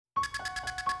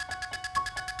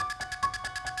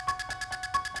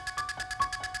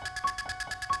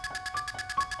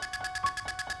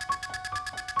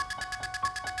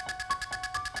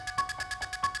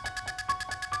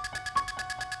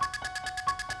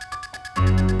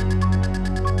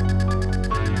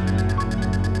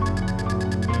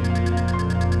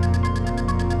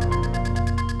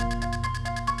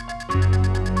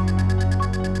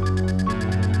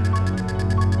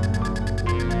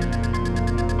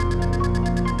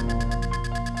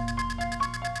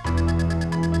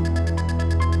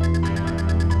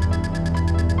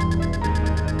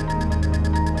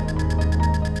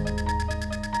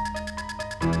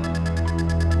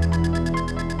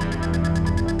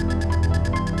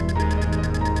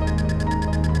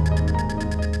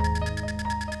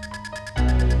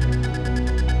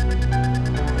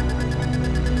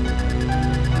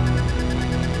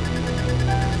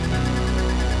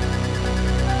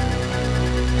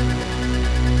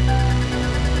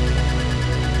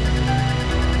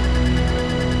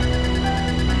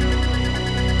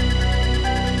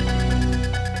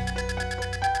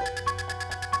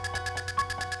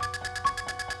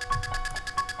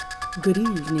Good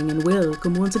evening and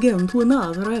welcome once again to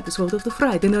another episode of the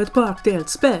Friday Night Parkdale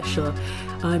Special.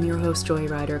 I'm your host Joy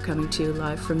Ryder, coming to you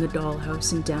live from the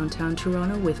Dollhouse in downtown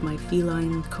Toronto with my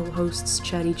feline co-hosts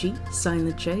Chatty G,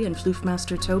 Silent J, and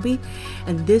Floofmaster Toby,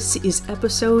 and this is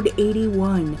episode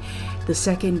 81, the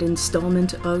second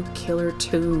installment of Killer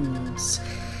Tunes.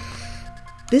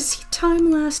 This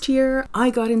time last year, I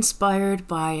got inspired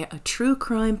by a true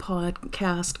crime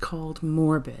podcast called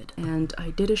Morbid, and I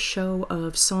did a show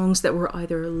of songs that were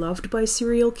either loved by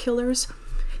serial killers,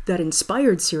 that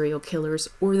inspired serial killers,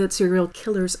 or that serial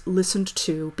killers listened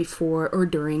to before or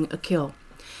during a kill.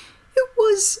 It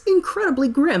was incredibly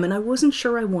grim, and I wasn't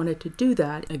sure I wanted to do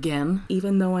that again,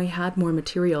 even though I had more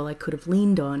material I could have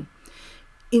leaned on.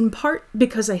 In part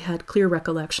because I had clear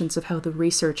recollections of how the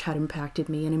research had impacted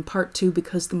me, and in part too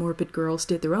because the Morbid Girls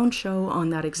did their own show on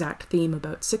that exact theme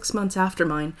about 6 months after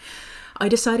mine, I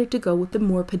decided to go with the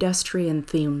more pedestrian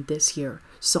theme this year,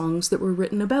 songs that were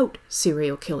written about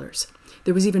serial killers.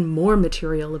 There was even more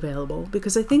material available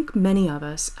because I think many of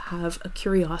us have a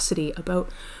curiosity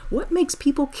about what makes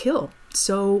people kill.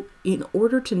 So, in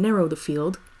order to narrow the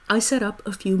field, I set up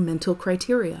a few mental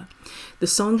criteria. The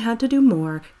song had to do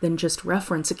more than just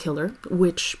reference a killer,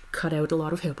 which cut out a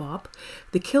lot of hip-hop.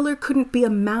 The killer couldn't be a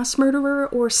mass murderer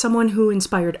or someone who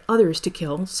inspired others to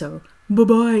kill, so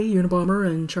bye-bye Unabomber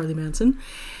and Charlie Manson.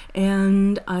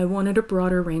 And I wanted a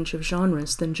broader range of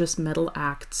genres than just metal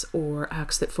acts or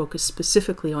acts that focus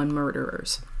specifically on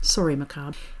murderers. Sorry,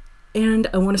 macabre. And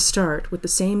I want to start with the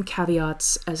same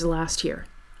caveats as last year.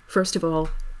 First of all,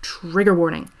 trigger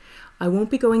warning. I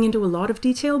won't be going into a lot of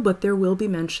detail, but there will be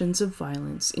mentions of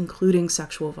violence, including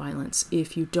sexual violence.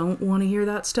 If you don't want to hear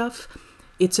that stuff,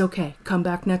 it's okay. Come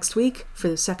back next week for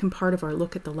the second part of our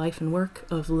look at the life and work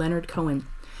of Leonard Cohen.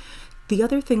 The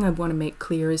other thing I want to make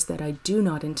clear is that I do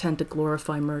not intend to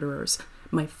glorify murderers.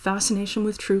 My fascination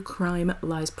with true crime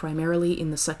lies primarily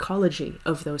in the psychology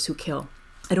of those who kill.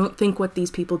 I don't think what these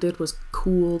people did was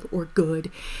cool or good,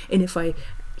 and if I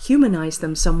humanize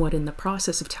them somewhat in the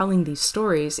process of telling these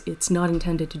stories, it's not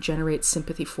intended to generate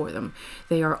sympathy for them.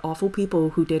 They are awful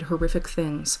people who did horrific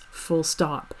things, full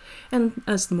stop. And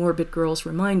as the Morbid Girls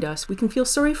remind us, we can feel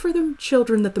sorry for the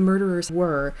children that the murderers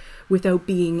were without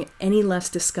being any less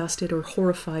disgusted or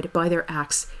horrified by their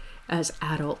acts as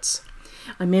adults.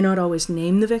 I may not always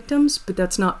name the victims, but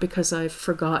that's not because I've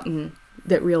forgotten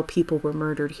that real people were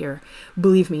murdered here.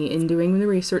 Believe me, in doing the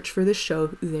research for this show,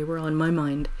 they were on my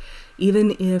mind.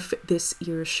 Even if this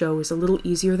year's show is a little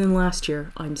easier than last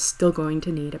year, I'm still going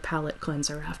to need a palate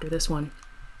cleanser after this one.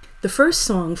 The first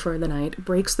song for the night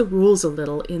breaks the rules a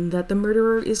little in that the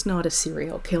murderer is not a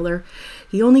serial killer.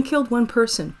 He only killed one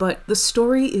person, but the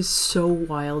story is so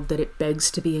wild that it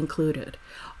begs to be included.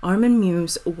 Armin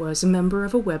Muse was a member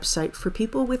of a website for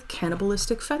people with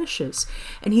cannibalistic fetishes,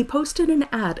 and he posted an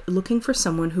ad looking for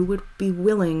someone who would be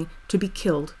willing to be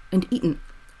killed and eaten,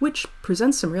 which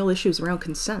presents some real issues around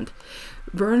consent.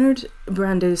 Bernard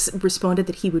Brandes responded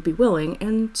that he would be willing,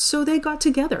 and so they got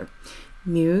together.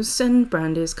 Muse and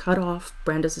Brandes cut off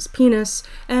Brandes' penis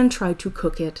and tried to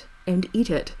cook it and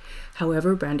eat it.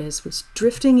 However, Brandes was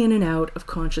drifting in and out of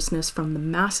consciousness from the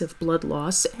massive blood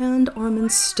loss, and Armin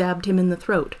stabbed him in the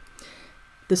throat.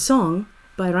 The song,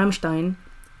 by Rammstein,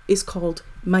 is called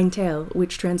Mein Teil,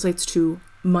 which translates to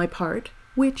my part,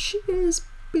 which is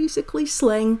basically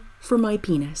slang for my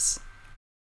penis.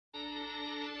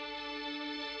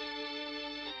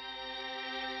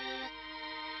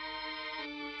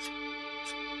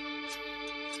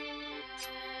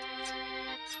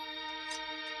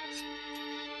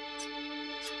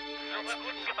 Suche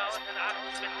gut gebauten 8-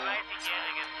 bis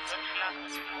 30-Jährigen zum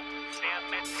Schlachten. Der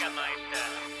Metzgermeister.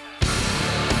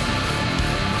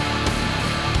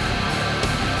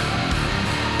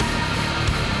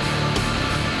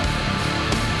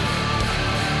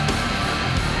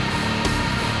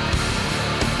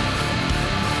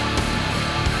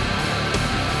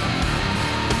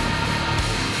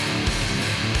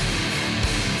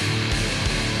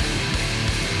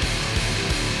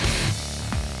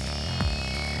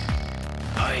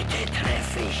 Heute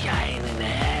treffe ich einen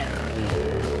Herrn,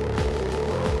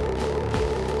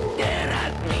 der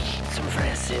hat mich zum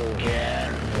Fressen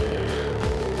gern.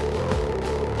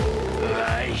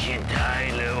 Weiche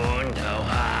Teile und auch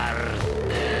harte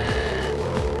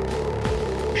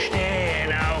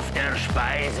stehen auf der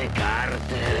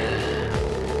Speisekarte.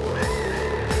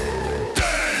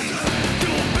 Denn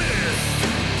du bist,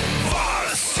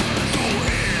 was du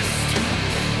isst,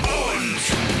 und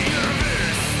ihr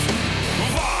wisst,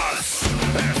 was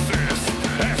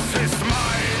es ist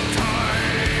mein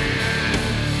Teil.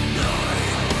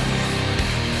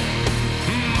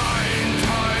 Mein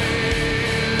Teil.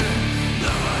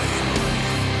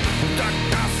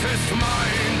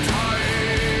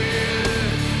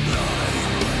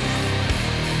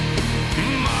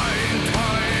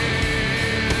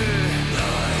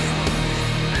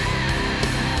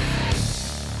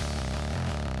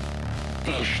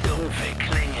 Die stumpfe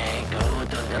Klinge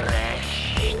gut und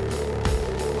recht.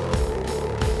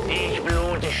 Ich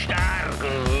blute stark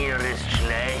und mir ist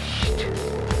schlecht.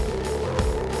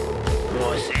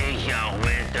 Muss ich auch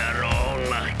mit der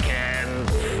Ohnmacht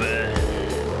kämpfen?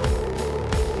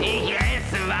 Ich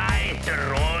esse weiter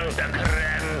unter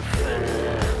Krämpfen.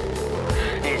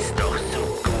 Ist doch so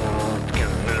gut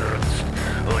gewürzt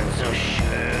und so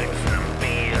schön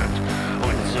flambiert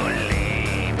und so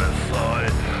liebevoll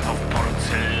auf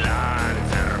Porzellan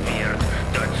serviert.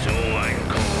 Dazu ein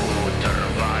guter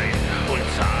Wein und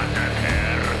zarter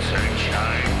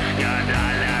Herzenschein. Ja, da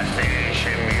lasse ich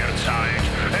mir Zeit.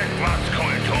 Etwas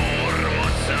Kultur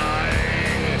muss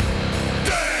sein.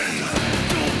 Denn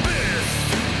du bist,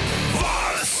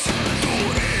 was du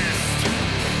isst.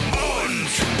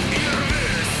 Und ihr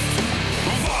wisst,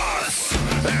 was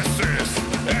es ist.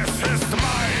 Es ist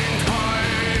mein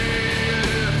Teil.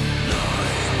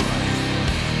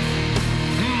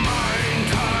 Mein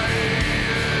Teil.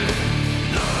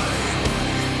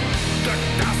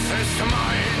 Das ist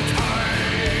mein Teil.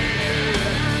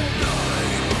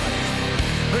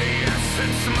 Yes,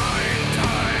 it's mein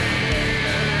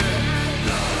Teil.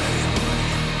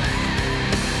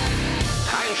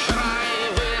 Ein Schrei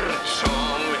wird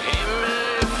zum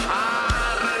Himmel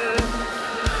fahren,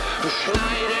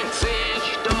 schneidet sich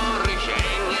durch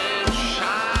enge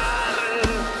Scharen.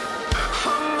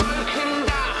 Vom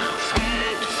Wolkendach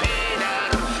fällt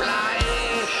Federfleisch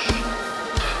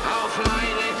auf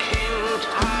meine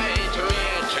Kindheit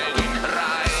mit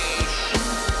Gekreisch.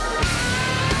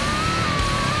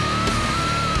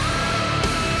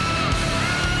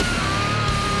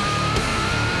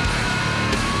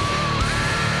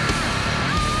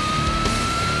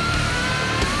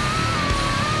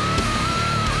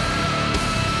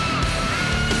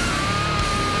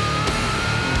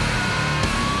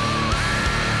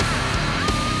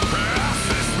 Das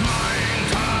ist mein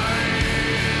Teil.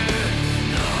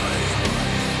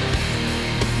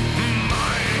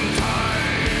 Mein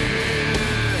Teil.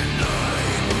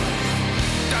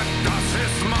 Das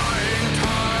ist mein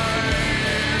Teil.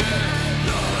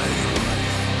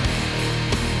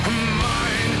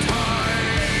 Mein Teil.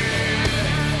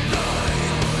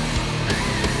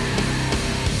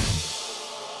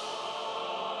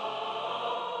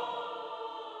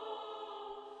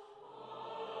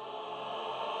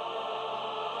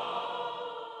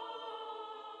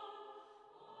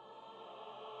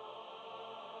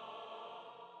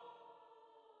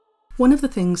 One of the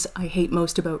things I hate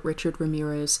most about Richard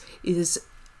Ramirez is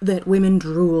that women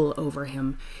drool over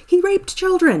him. He raped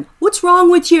children! What's wrong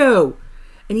with you?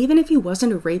 And even if he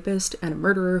wasn't a rapist and a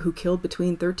murderer who killed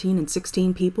between 13 and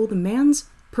 16 people, the man's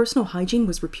personal hygiene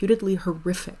was reputedly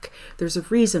horrific. There's a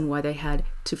reason why they had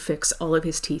to fix all of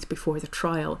his teeth before the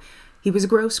trial. He was a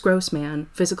gross, gross man,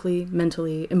 physically,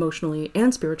 mentally, emotionally,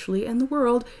 and spiritually, and the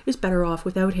world is better off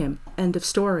without him. End of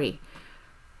story.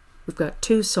 We've got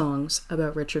two songs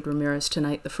about Richard Ramirez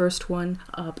tonight. The first one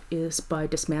up is by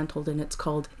Dismantled, and it's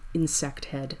called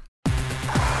Insecthead.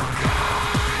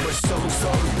 My stomach's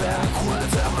all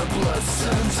backwards and my blood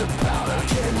sends a powder.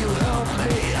 Can you help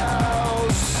me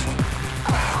out?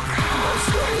 My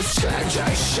skull is change,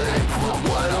 I shake, but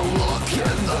when I look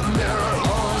in the mirror,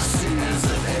 all I see is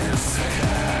an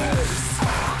insecthead.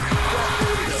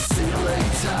 The ceiling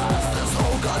tiles, this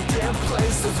whole goddamn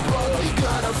place is bloody.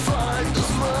 Gotta find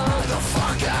those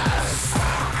motherfuckers.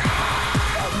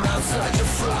 I'm outside your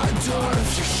front door.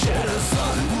 If your shit is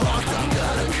unlocked, I'm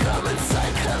gonna come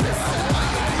inside. Come inside.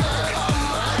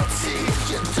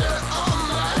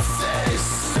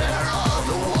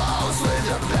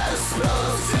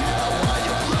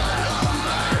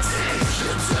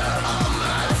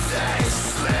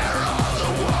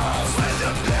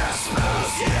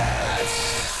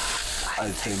 I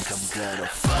think I'm gonna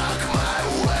fuck my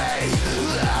way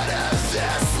out of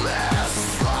this mess.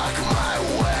 Fuck my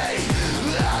way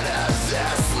out of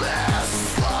this mess.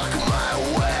 Fuck my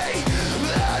way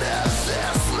out of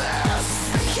this mess.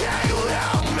 Can you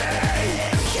help me?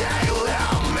 Can you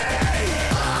help me?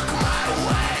 Fuck my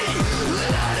way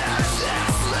out of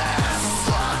this mess.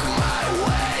 Fuck my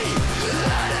way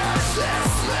out of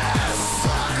this mess.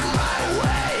 Fuck my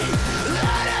way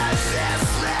out of this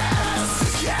mess.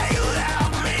 Can you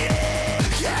help me?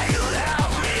 Can you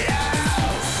help me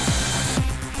out?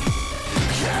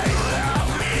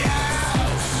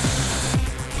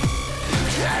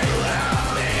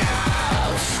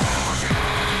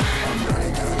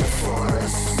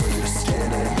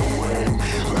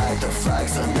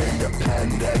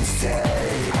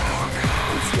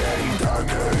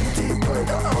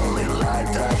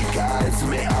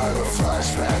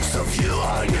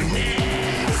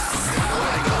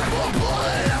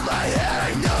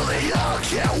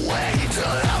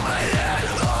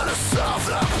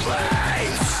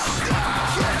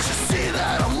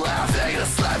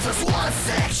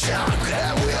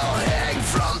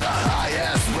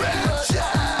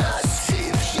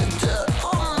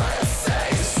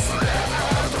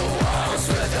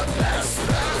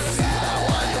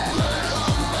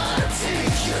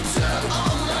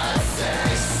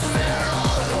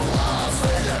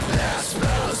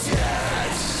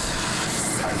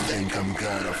 think I'm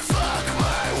gonna fuck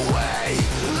my way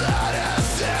out of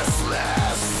this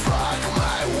mess. Fuck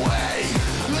my way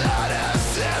out of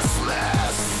this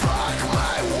mess. Fuck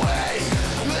my way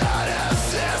out of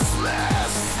this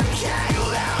mess. Can you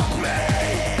help me?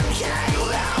 Can you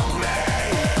help me?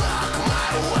 Fuck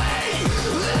my way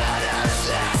out of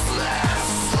this mess.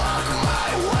 Fuck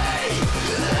my way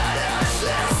out of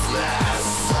this mess.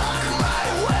 Fuck my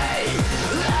way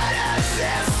out of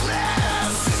this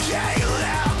mess. Can you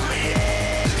help me?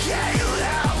 Can you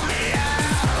help me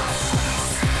out?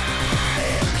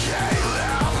 Can you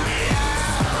help me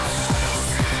out?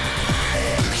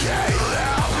 Can you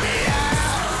help me out?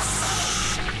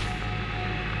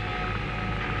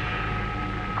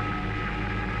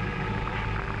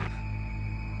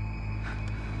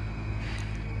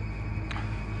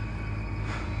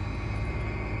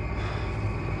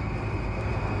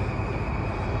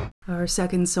 Our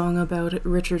second song about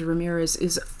Richard Ramirez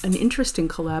is an interesting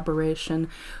collaboration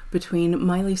between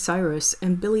Miley Cyrus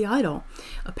and Billy Idol.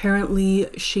 Apparently,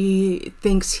 she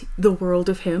thinks the world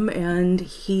of him, and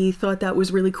he thought that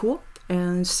was really cool.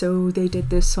 And so they did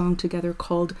this song together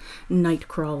called Night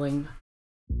Crawling.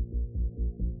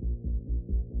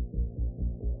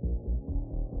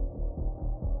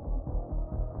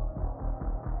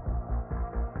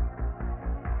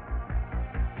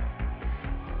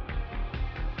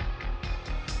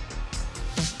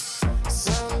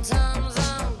 Sometimes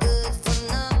I'm good for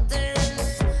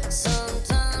nothing.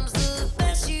 Sometimes the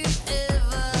best you've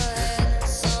ever had.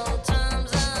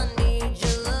 Sometimes I need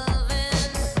your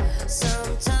loving.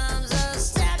 Sometimes I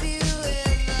stab you in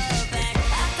the back.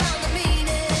 I found the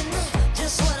meaning,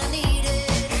 just what I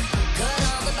needed. Cut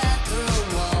on the bathroom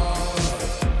wall.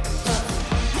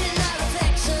 Midnight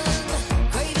reflection,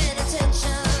 craving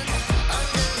attention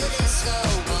under the disco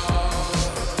ball.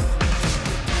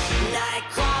 Night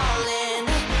crawling,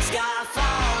 sky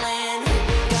falling.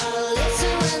 Gotta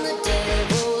listen when the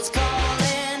devil's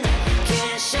calling.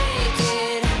 Can't shake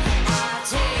it, I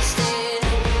taste it.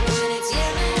 When it's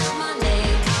yelling out my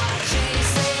name, I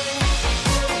chase it.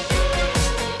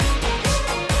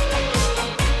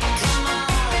 Come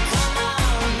on,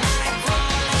 night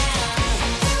crawling.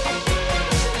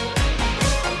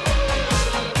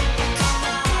 Come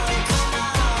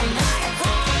on, night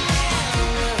crawling.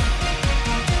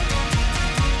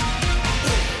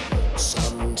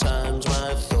 Sometimes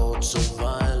my thoughts are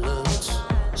violent.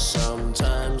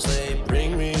 Sometimes they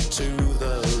bring me to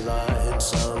the light.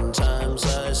 Sometimes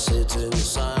I sit in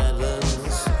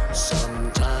silence.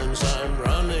 Sometimes I'm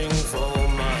running for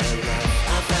my life.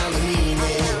 I found the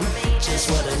meaning, just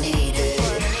what I needed.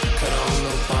 Cut on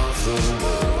the bathroom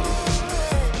wall.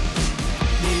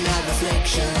 Midnight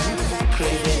reflection,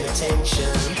 craving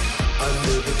attention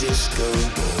under the disco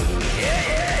ball.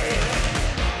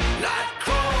 Night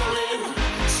crawling,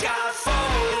 sky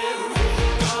falling.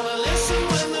 Gotta listen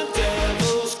when the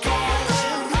devil's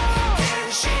calling.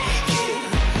 Can't shake it,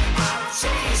 I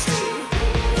taste it.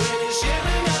 When it's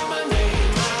yelling out my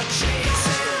name, I chase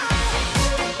it.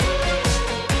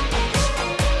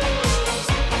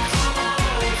 Come on, night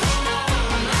crawling. Come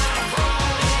on, night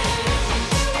crawling.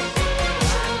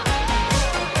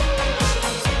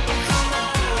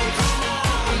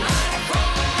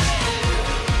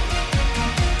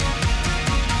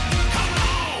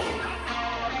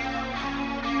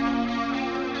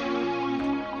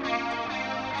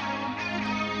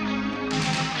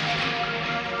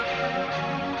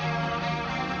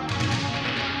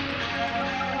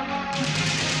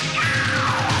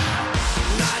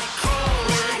 Night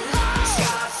crawling,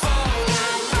 sky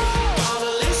falling.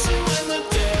 Gotta listen when the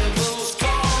devil's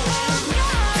calling.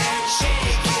 Can't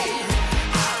shake it,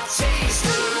 I taste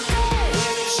it.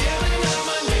 When it's yelling out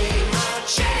my name, I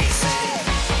chase it.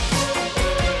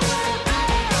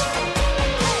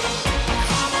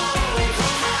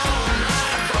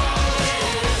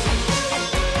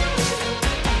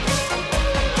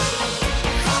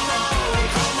 Come on, night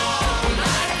crawling. Come on,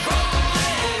 night crawling.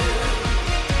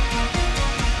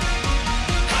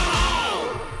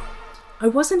 I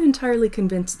wasn't entirely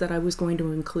convinced that I was going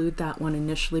to include that one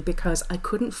initially because I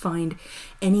couldn't find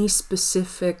any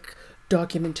specific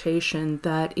documentation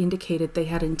that indicated they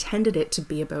had intended it to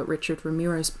be about Richard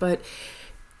Ramirez, but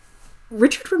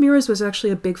Richard Ramirez was actually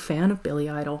a big fan of Billy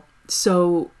Idol,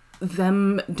 so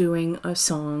them doing a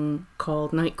song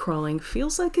called Night Crawling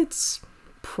feels like it's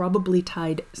probably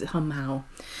tied somehow.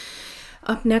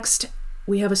 Up next,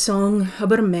 we have a song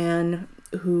about a man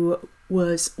who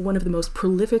was one of the most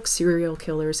prolific serial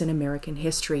killers in American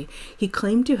history. He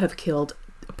claimed to have killed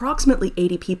approximately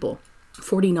 80 people.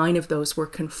 49 of those were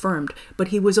confirmed, but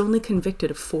he was only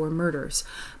convicted of 4 murders.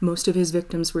 Most of his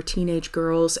victims were teenage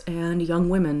girls and young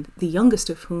women, the youngest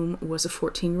of whom was a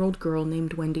 14-year-old girl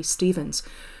named Wendy Stevens.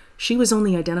 She was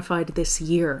only identified this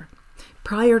year.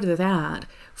 Prior to that,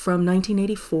 from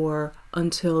 1984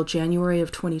 until January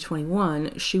of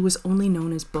 2021, she was only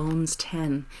known as Bones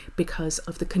 10 because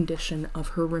of the condition of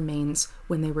her remains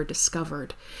when they were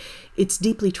discovered. It's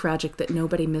deeply tragic that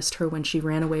nobody missed her when she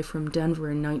ran away from Denver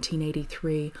in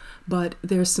 1983, but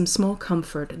there's some small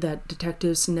comfort that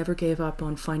detectives never gave up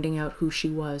on finding out who she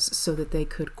was so that they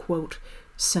could, quote,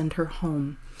 send her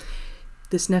home.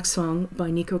 This next song by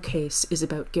Neko Case is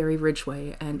about Gary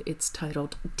Ridgway, and it's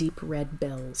titled Deep Red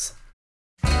Bells.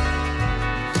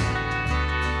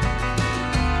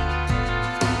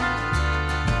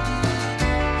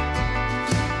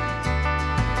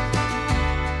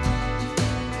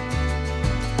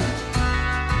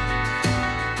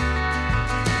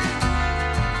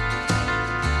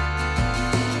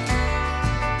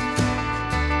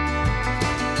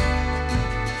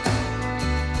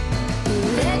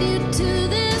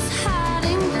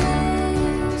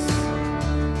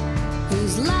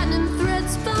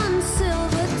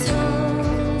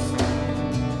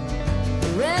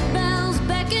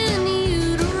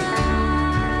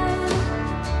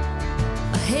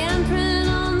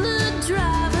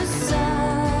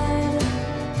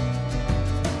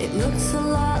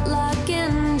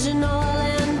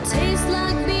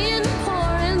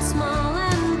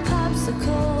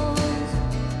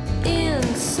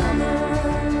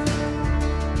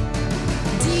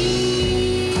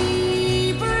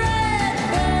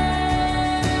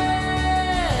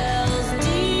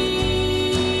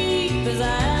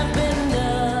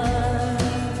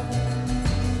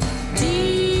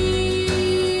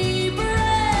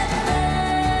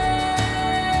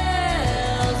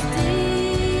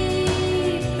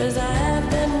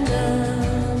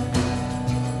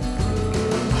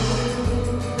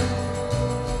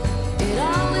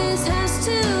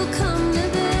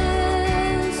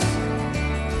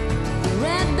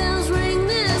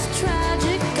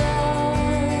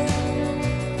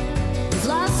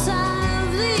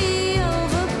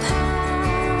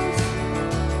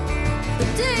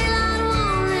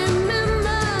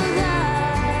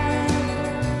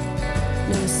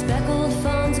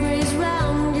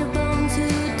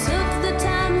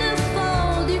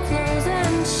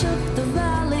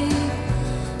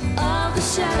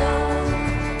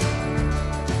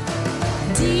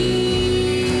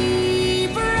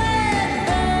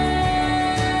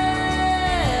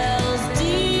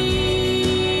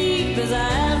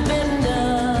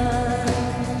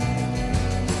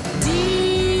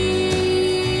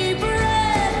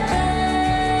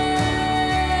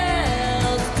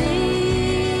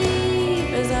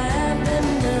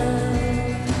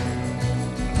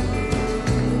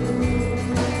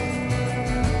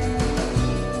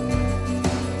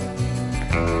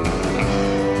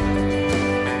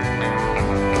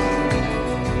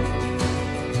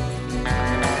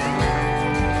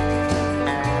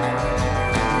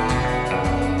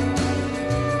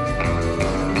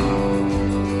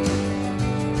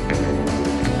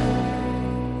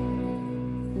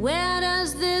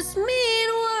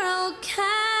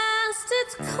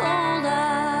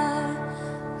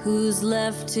 Who's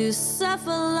left to suffer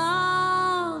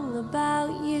long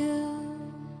about you?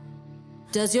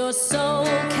 Does your soul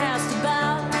cast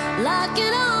about like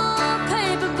an old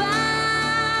paper bag,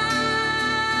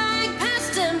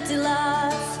 past empty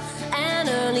lots and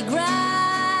early graves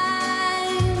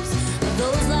of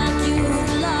those like you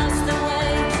who lost their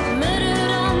way,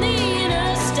 murdered on the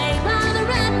interstate while the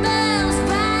red bells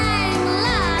rang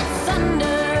like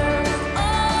thunder.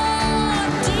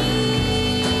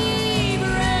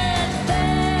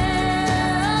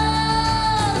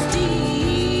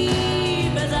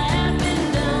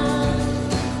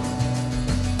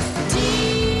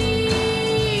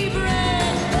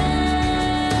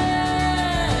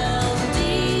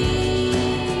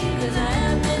 As I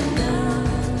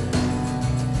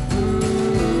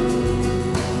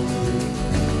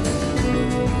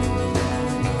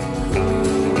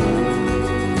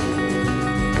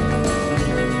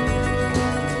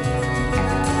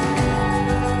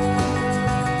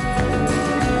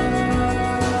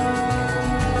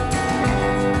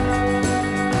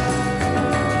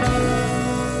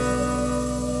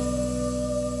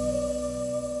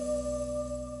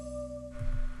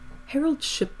Harold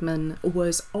Shipman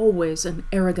was always an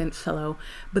arrogant fellow,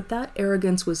 but that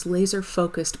arrogance was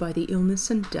laser-focused by the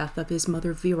illness and death of his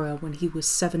mother Vera when he was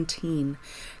 17.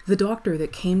 The doctor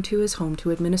that came to his home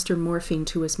to administer morphine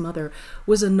to his mother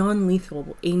was a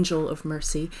non-lethal angel of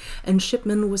mercy, and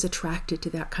Shipman was attracted to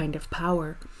that kind of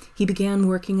power. He began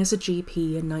working as a GP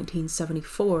in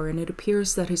 1974, and it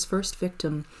appears that his first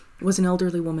victim was an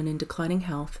elderly woman in declining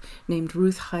health named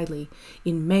Ruth Hiley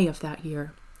in May of that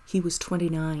year. He was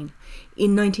 29.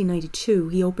 In 1992,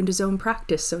 he opened his own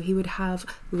practice so he would have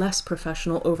less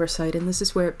professional oversight, and this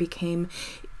is where it became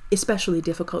especially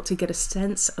difficult to get a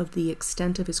sense of the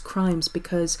extent of his crimes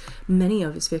because many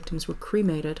of his victims were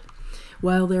cremated.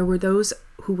 While there were those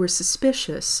who were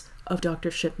suspicious of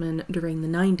Dr. Shipman during the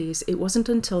 90s, it wasn't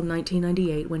until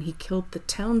 1998 when he killed the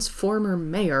town's former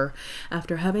mayor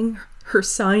after having her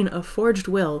sign a forged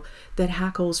will that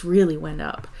hackles really went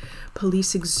up.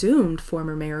 Police exhumed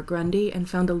former Mayor Grundy and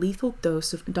found a lethal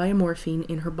dose of diamorphine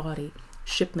in her body,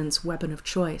 Shipman's weapon of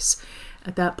choice.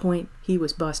 At that point, he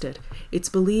was busted. It's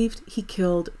believed he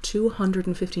killed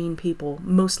 215 people,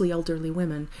 mostly elderly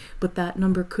women, but that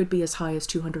number could be as high as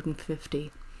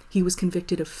 250. He was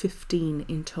convicted of 15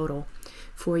 in total.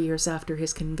 4 years after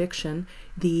his conviction,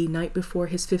 the night before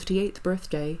his 58th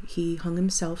birthday, he hung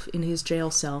himself in his jail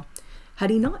cell. Had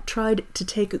he not tried to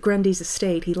take Grundy's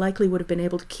estate, he likely would have been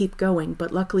able to keep going,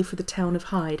 but luckily for the town of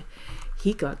Hyde,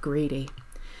 he got greedy.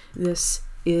 This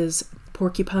is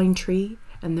Porcupine Tree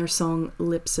and their song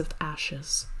Lips of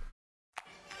Ashes.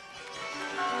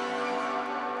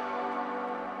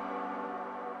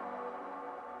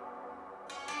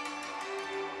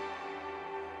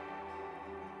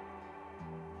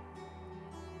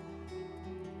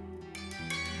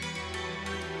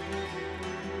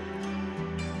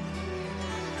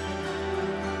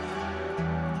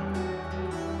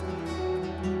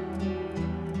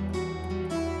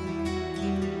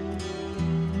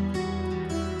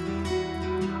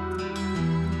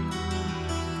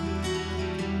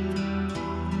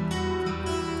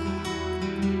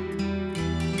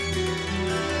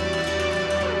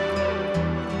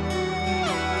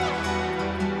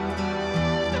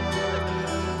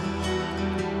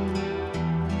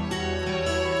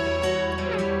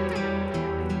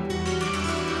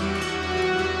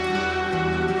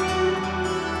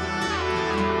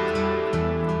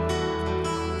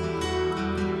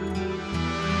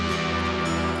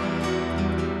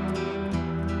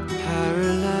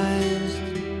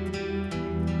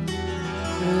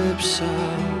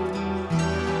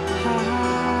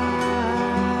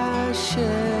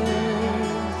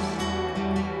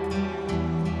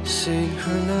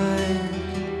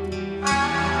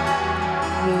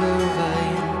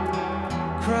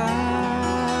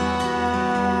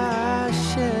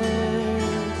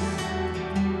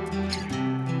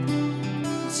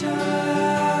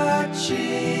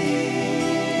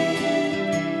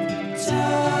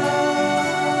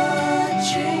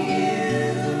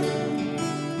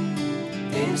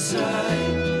 Inside.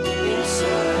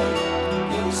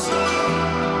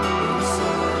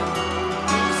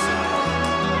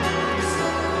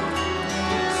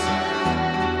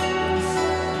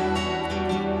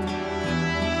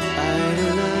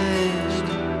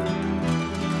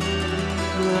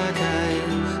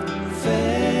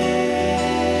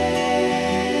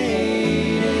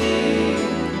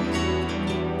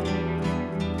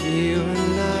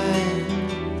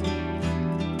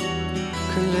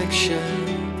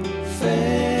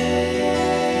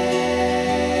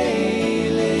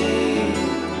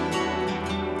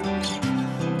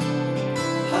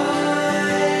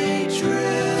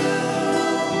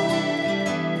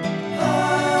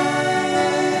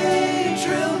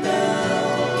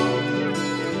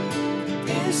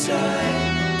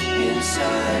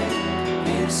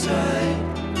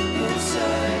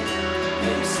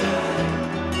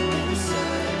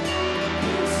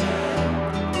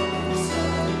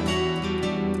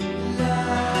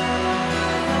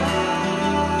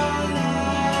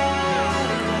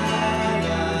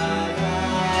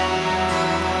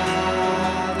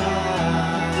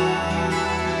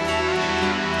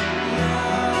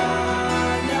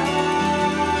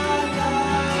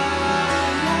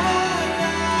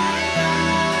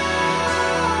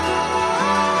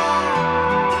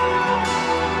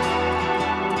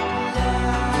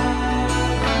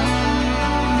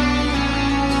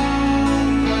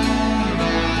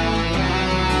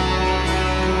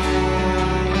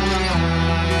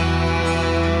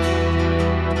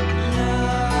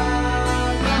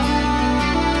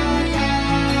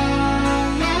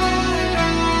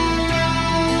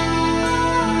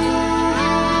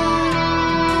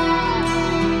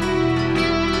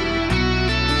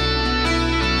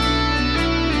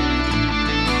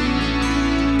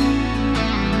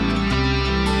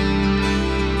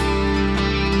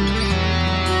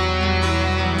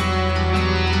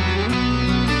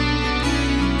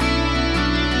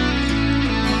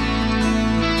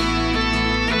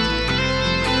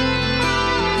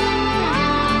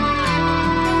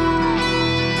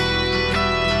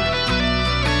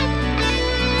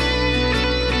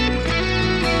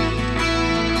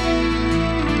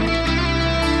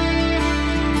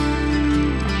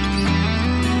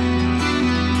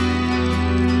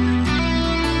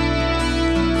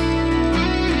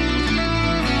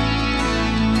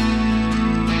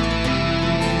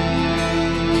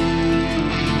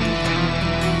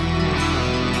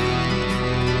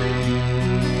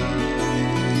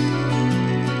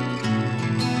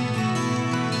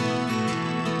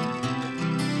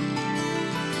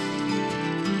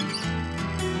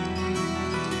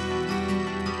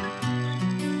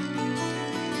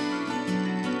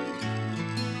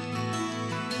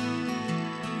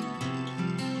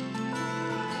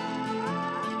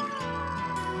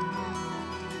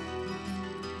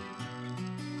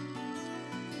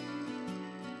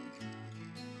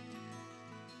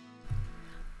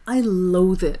 I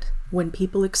loathe it when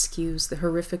people excuse the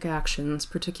horrific actions,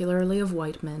 particularly of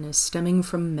white men, as stemming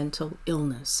from mental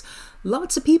illness.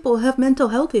 Lots of people have mental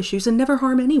health issues and never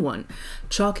harm anyone.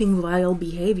 Chalking vile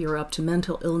behavior up to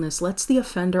mental illness lets the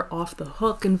offender off the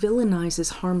hook and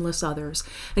villainizes harmless others.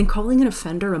 And calling an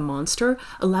offender a monster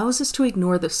allows us to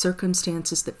ignore the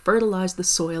circumstances that fertilize the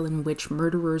soil in which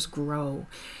murderers grow.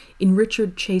 In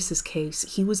Richard Chase's case,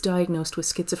 he was diagnosed with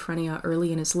schizophrenia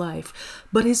early in his life,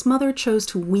 but his mother chose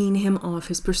to wean him off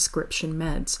his prescription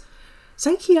meds.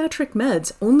 Psychiatric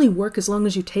meds only work as long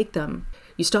as you take them.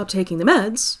 You stop taking the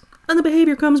meds, and the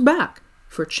behavior comes back.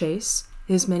 For Chase,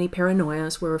 his many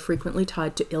paranoias were frequently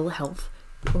tied to ill health,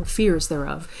 or fears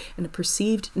thereof, and a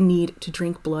perceived need to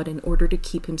drink blood in order to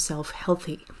keep himself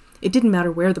healthy. It didn't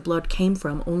matter where the blood came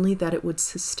from, only that it would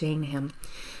sustain him.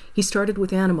 He started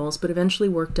with animals, but eventually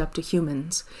worked up to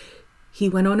humans. He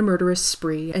went on a murderous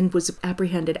spree and was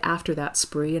apprehended after that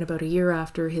spree, and about a year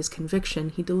after his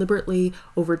conviction, he deliberately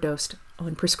overdosed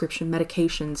on prescription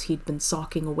medications he'd been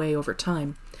socking away over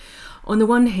time. On the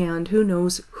one hand, who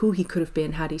knows who he could have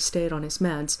been had he stayed on his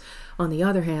meds. On the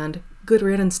other hand, good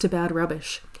riddance to bad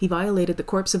rubbish. He violated the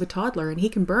corpse of a toddler, and he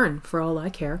can burn, for all I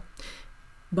care.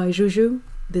 By Xiu Xiu,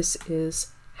 this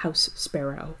is House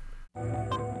Sparrow.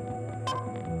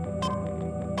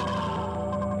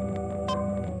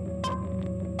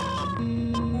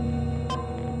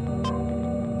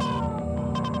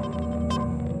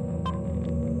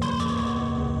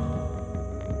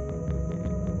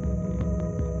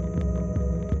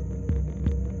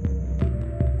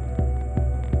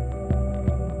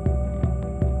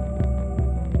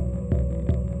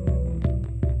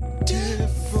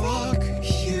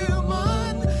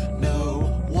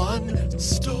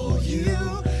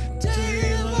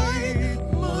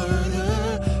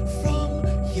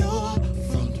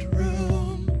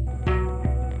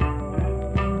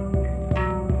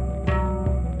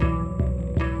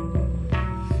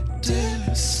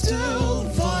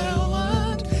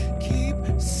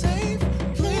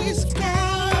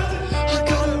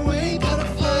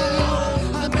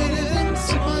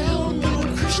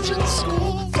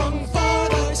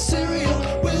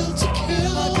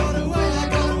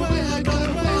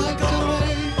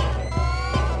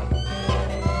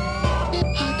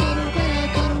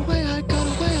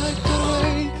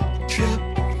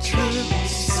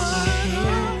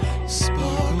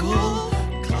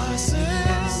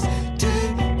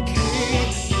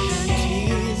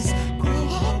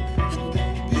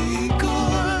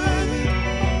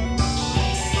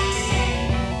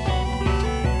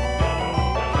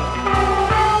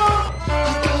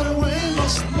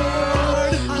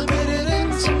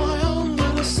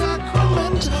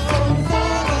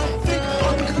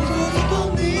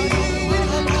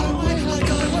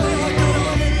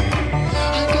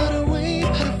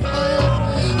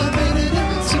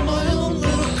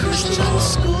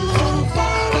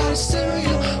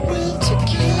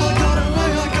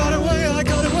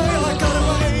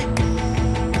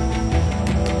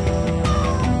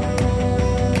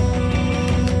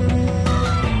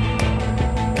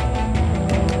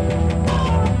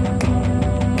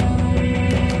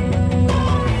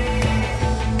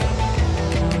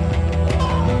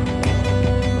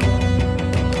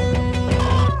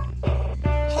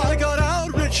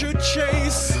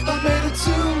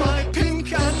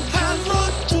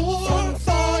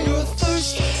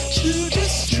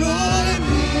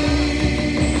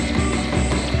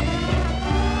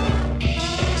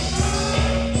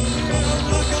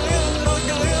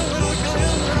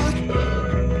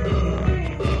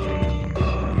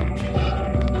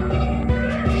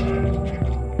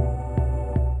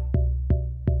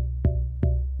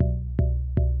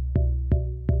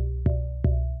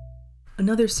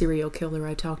 Another serial killer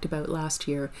I talked about last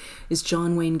year is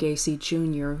John Wayne Gacy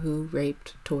Jr., who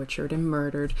raped, tortured, and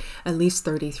murdered at least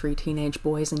 33 teenage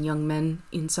boys and young men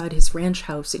inside his ranch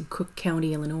house in Cook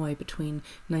County, Illinois, between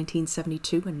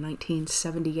 1972 and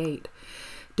 1978.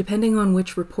 Depending on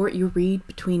which report you read,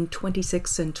 between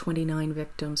 26 and 29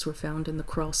 victims were found in the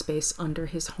crawl space under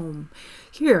his home.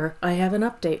 Here, I have an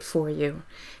update for you.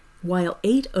 While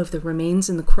 8 of the remains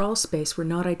in the crawl space were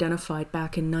not identified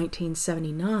back in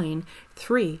 1979,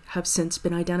 3 have since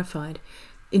been identified.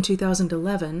 In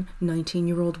 2011,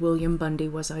 19-year-old William Bundy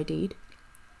was ID'd.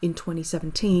 In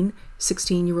 2017,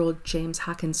 16-year-old James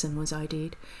Hackinson was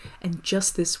ID'd. And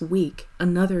just this week,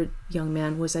 another young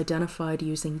man was identified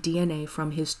using DNA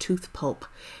from his tooth pulp.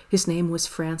 His name was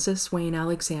Francis Wayne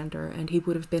Alexander, and he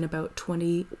would have been about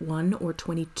 21 or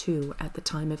 22 at the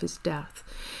time of his death.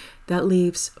 That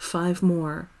leaves 5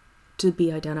 more to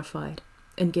be identified.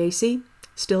 And Gacy,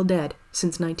 still dead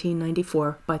since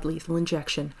 1994 by lethal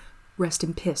injection. Rest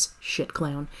in piss, shit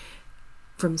clown.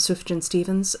 From Sufjan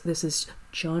Stevens, this is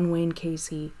John Wayne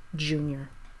Gacy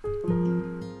Jr.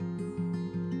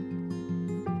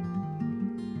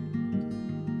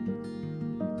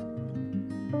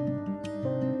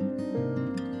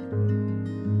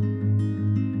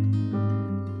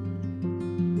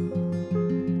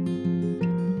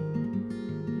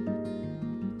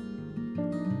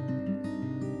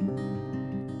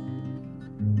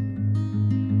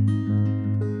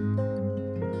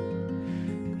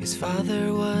 His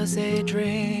father was a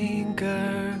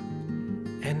drinker,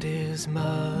 and his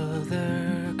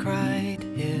mother cried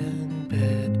in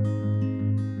bed.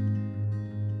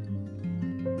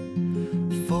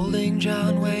 Folding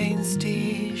John Wayne's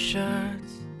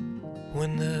t-shirts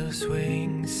when the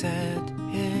swing set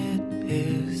hit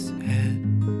his head.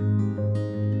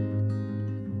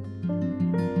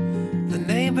 The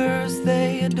neighbors,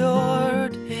 they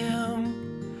adored him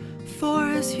for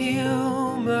his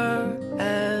humor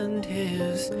and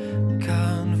his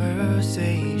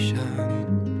conversation.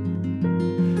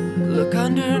 Look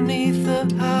underneath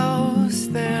the house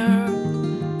there,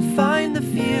 find the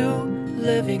few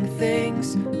living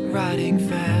things riding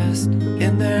fast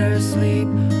in their sleep.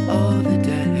 Oh, the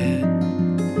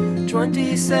dead.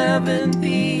 27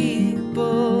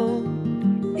 people,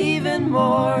 even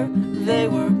more. They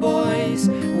were boys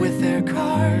with their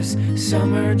cars,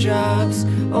 summer jobs.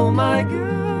 Oh my God.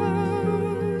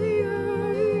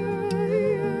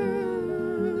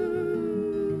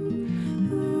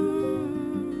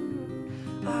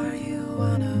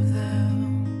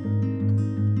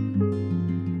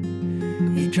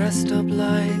 Dressed up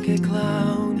like a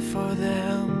clown for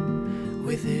them,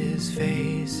 with his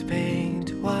face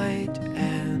paint white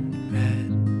and red.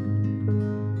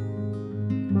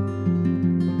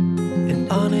 And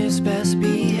on his best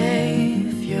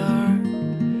behavior,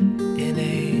 in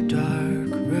a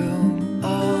dark room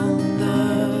on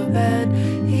the bed,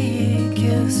 he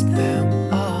kissed them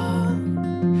all.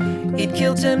 He'd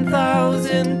killed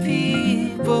 10,000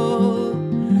 people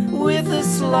with a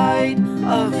sleight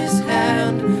of his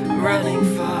hand, running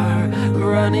far,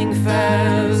 running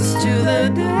fast to the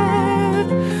dead.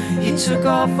 He took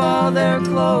off all their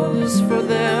clothes for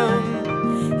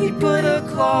them. He put a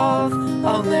cloth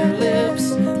on their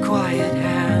lips, quiet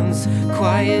hands,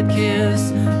 quiet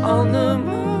kiss on the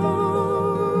moon.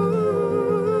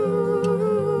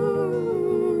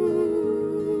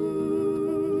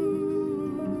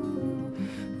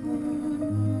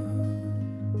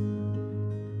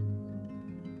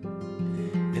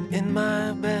 In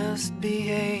my best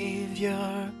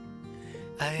behavior,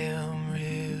 I am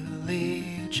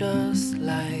really just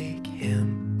like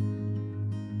him.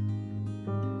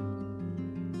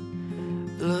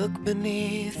 Look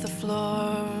beneath the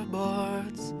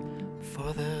floorboards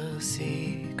for the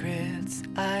secrets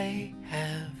I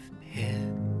have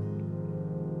hid.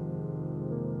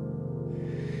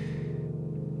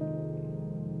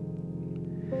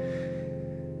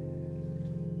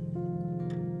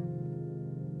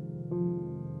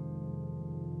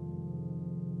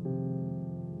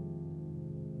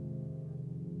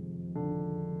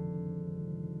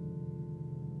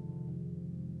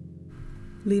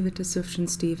 Leave it to Sufjan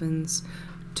Stevens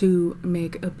to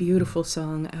make a beautiful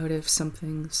song out of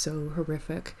something so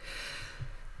horrific.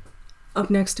 Up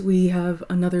next, we have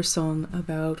another song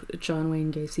about John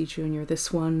Wayne Gacy Jr.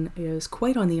 This one is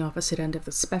quite on the opposite end of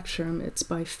the spectrum. It's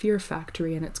by Fear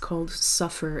Factory, and it's called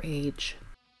Suffer Age.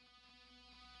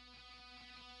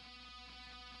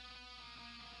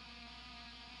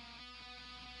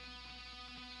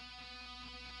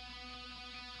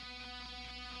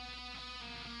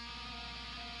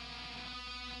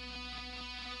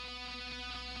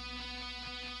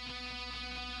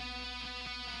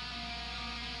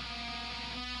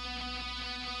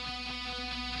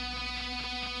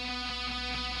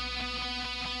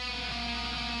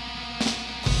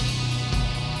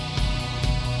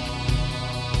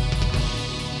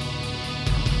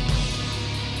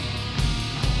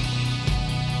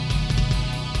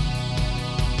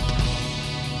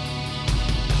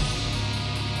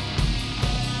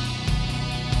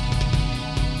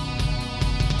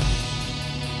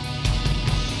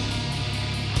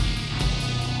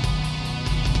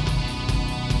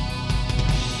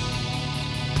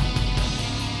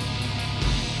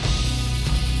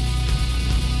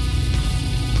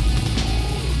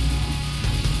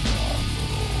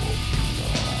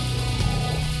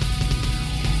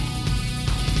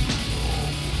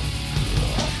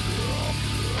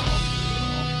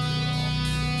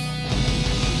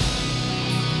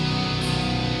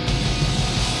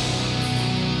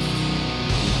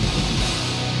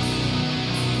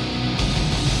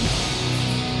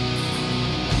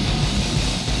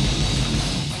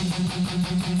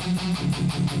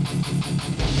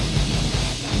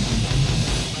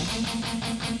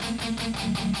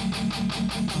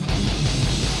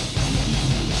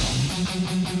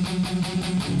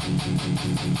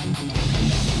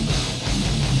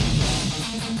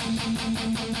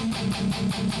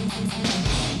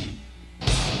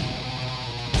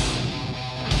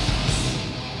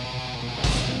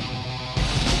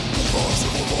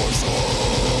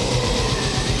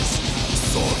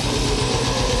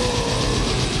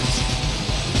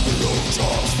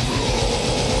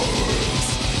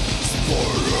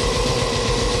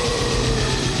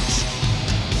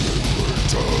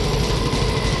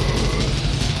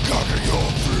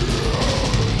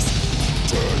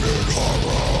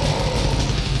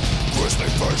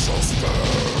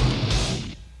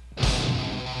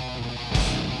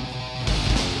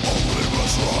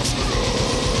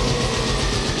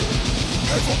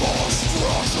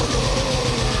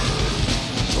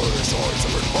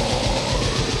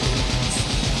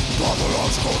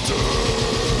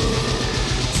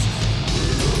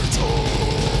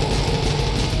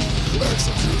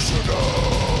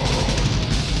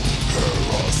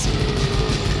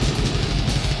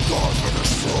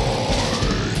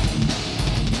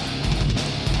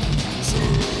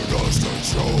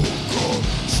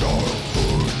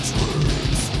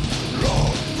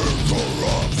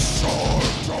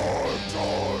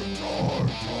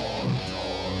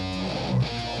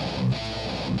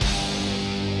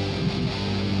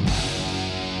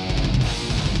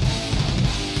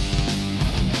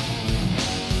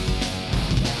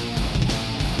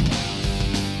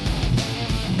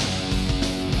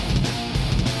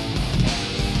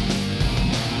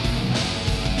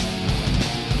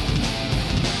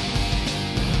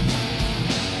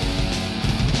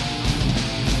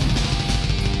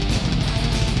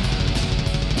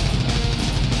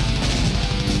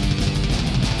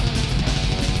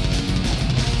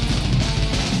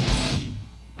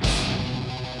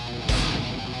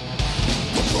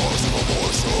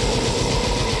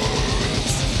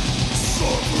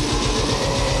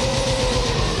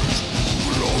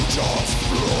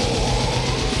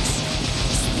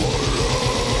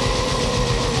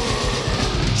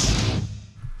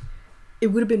 It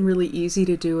would have been really easy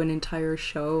to do an entire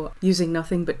show using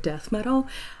nothing but death metal.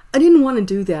 I didn't want to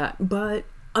do that, but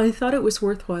I thought it was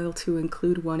worthwhile to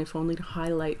include one, if only to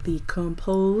highlight the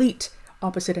complete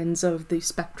opposite ends of the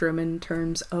spectrum in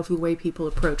terms of the way people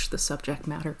approach the subject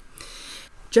matter.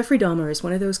 Jeffrey Dahmer is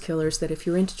one of those killers that if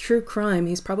you're into true crime,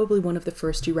 he's probably one of the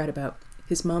first you read about.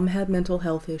 His mom had mental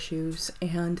health issues,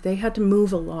 and they had to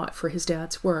move a lot for his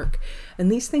dad's work,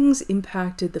 and these things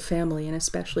impacted the family, and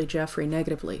especially Jeffrey,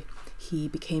 negatively. He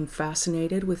became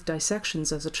fascinated with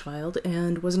dissections as a child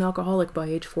and was an alcoholic by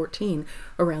age 14,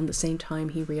 around the same time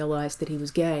he realized that he was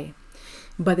gay.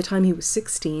 By the time he was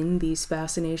 16, these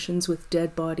fascinations with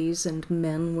dead bodies and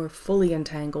men were fully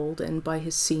entangled, and by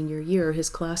his senior year, his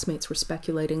classmates were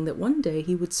speculating that one day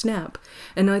he would snap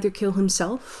and either kill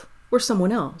himself or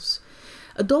someone else.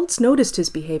 Adults noticed his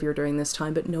behavior during this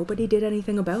time, but nobody did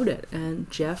anything about it, and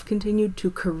Jeff continued to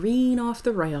careen off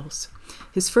the rails.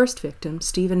 His first victim,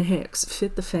 Stephen Hicks,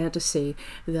 fit the fantasy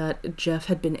that Jeff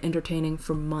had been entertaining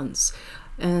for months,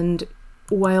 and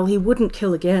while he wouldn't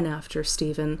kill again after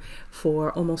Stephen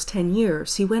for almost 10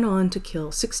 years, he went on to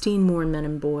kill 16 more men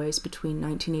and boys between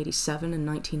 1987 and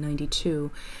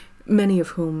 1992, many of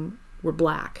whom were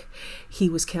black. He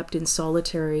was kept in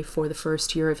solitary for the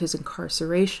first year of his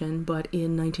incarceration, but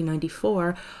in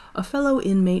 1994, a fellow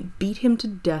inmate beat him to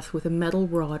death with a metal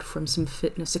rod from some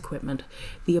fitness equipment.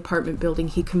 The apartment building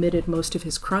he committed most of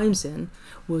his crimes in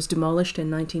was demolished in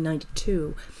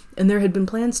 1992, and there had been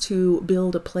plans to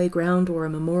build a playground or a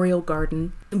memorial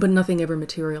garden, but nothing ever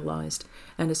materialized.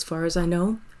 And as far as I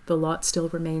know, the lot still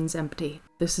remains empty.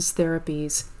 This is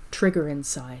Therapy's Trigger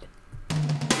Inside.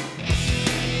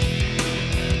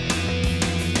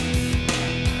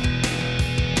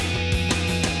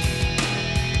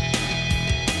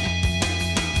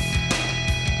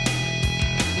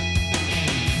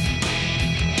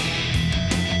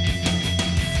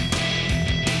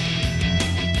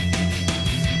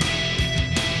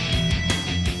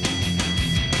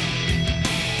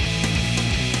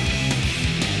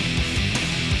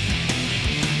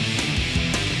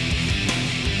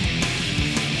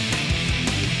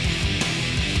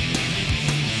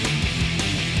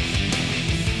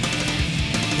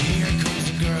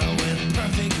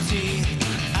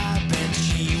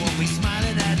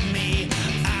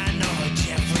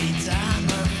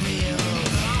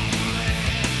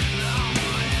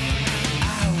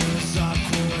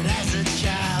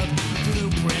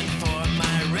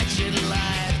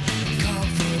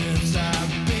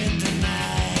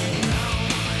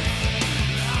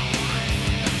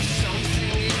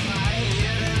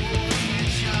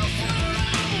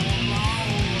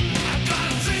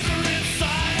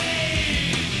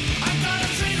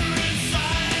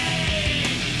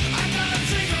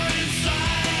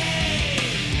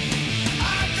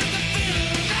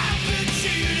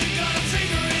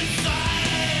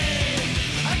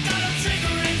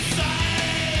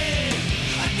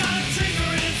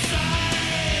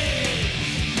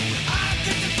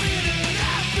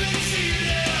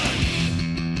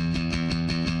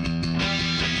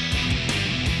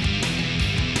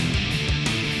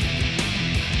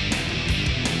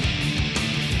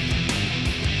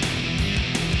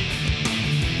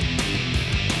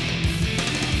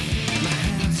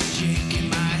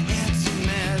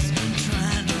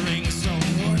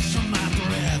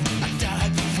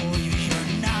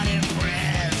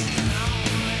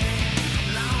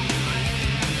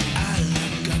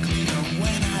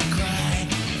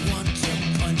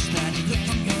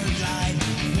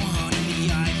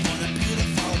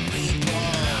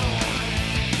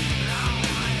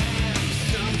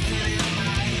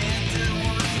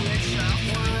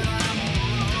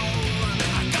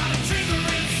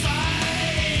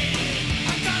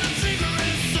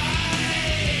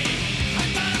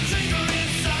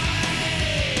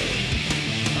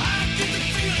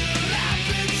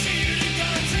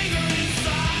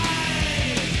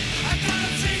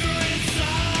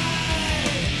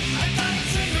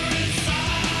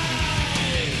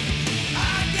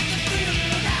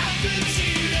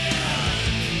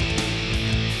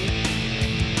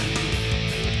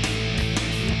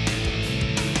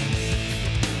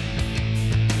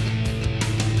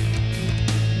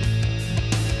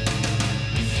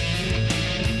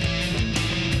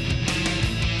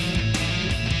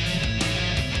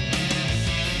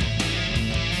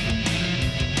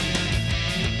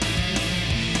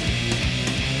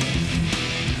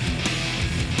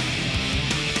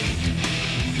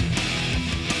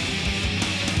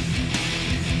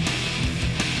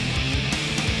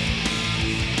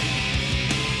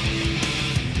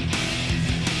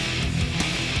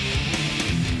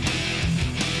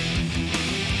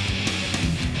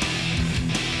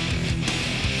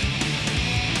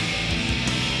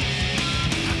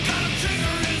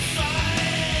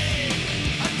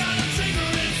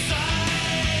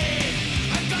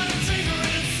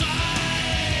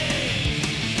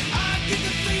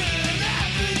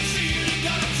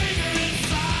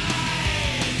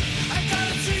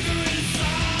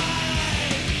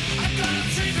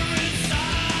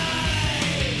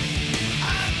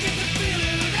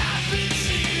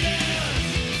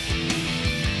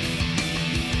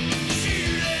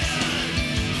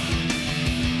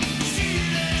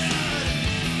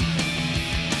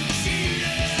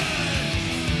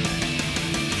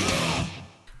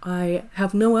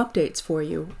 have no updates for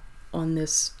you on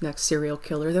this next serial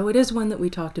killer, though it is one that we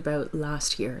talked about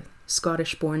last year,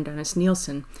 Scottish-born Dennis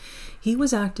Nielsen. He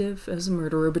was active as a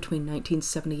murderer between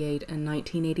 1978 and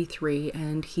 1983,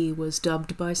 and he was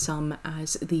dubbed by some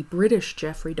as the British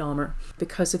Jeffrey Dahmer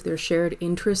because of their shared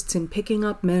interests in picking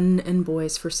up men and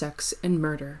boys for sex and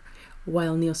murder.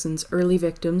 While Nielsen's early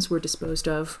victims were disposed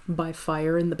of by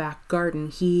fire in the back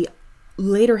garden, he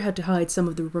later had to hide some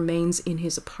of the remains in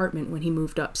his apartment when he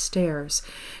moved upstairs.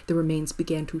 The remains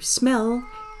began to smell,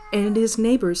 and his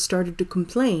neighbors started to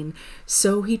complain,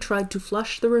 so he tried to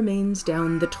flush the remains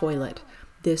down the toilet.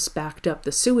 This backed up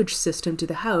the sewage system to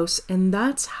the house, and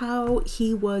that's how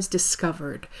he was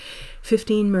discovered.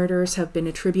 15 murders have been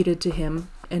attributed to him,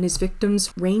 and his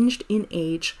victims ranged in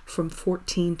age from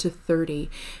 14 to 30.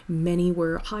 Many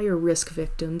were higher-risk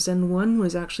victims, and one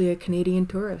was actually a Canadian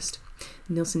tourist.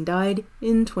 Nielsen died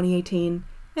in 2018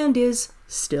 and is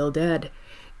still dead.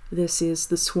 This is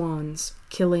the Swans,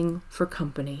 killing for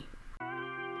company.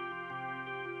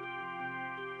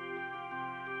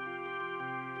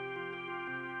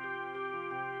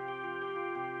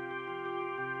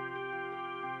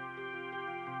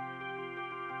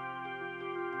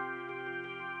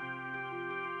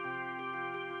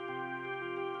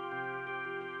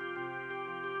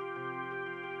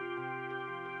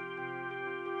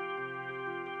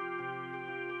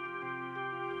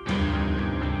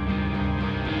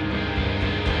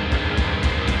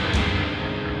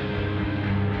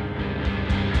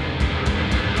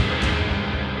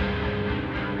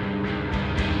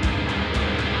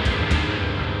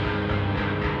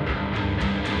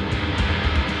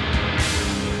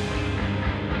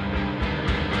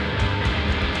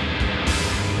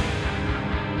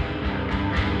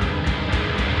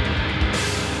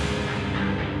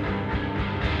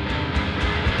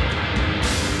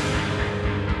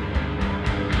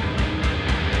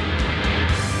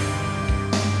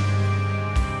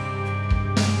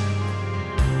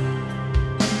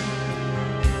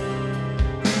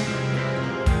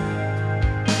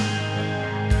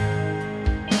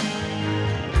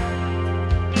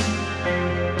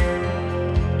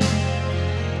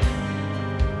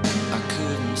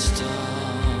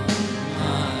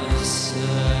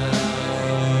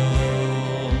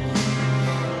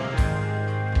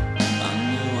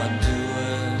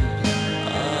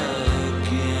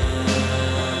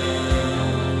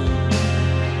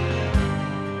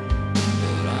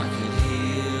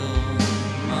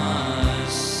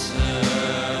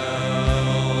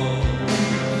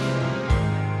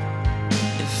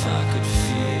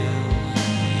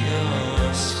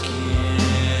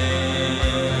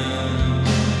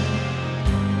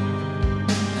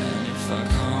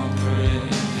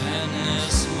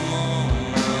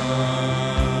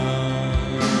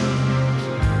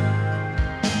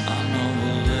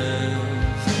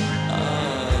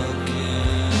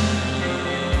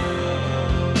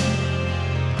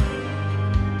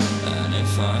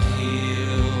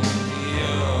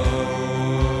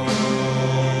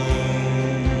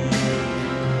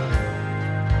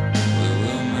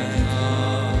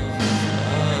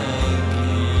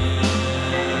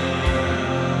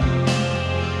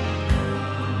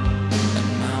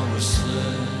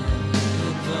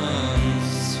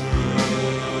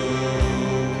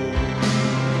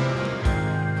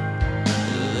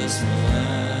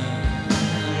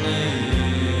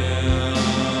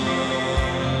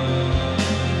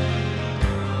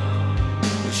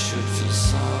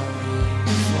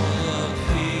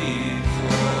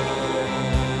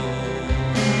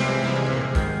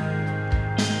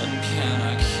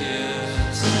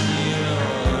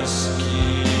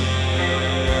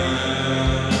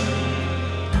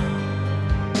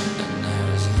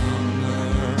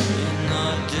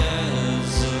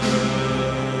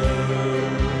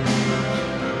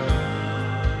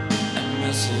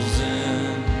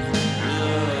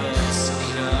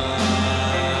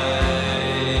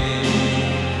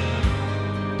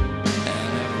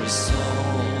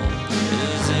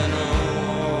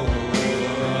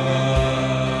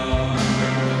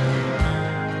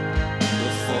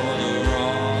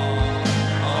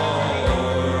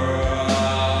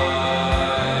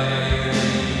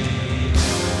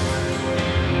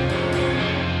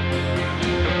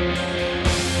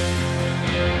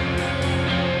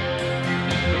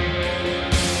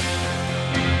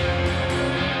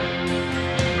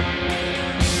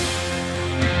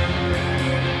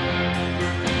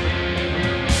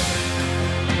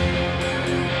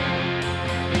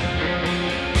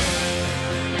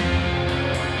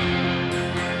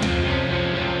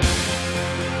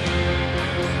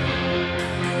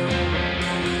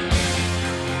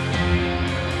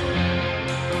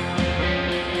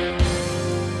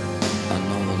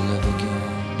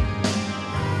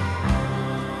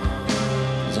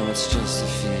 it's just a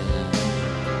feeling.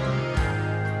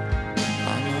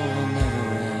 I know we'll never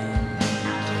end.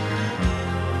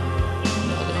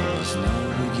 No, there was no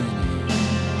beginning.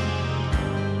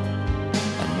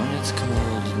 And when it's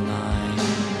cold at night,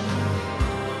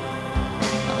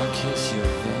 I'll kiss your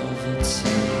velvet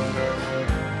sleeve.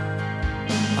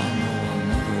 I know we'll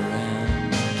never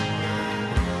end.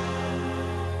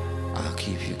 I'll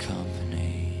keep you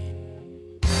company.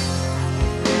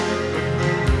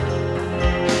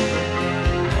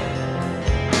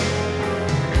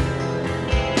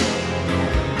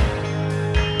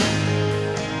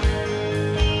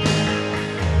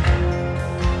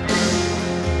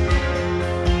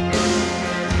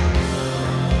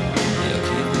 You'll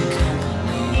keep me company. You'll keep me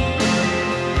company.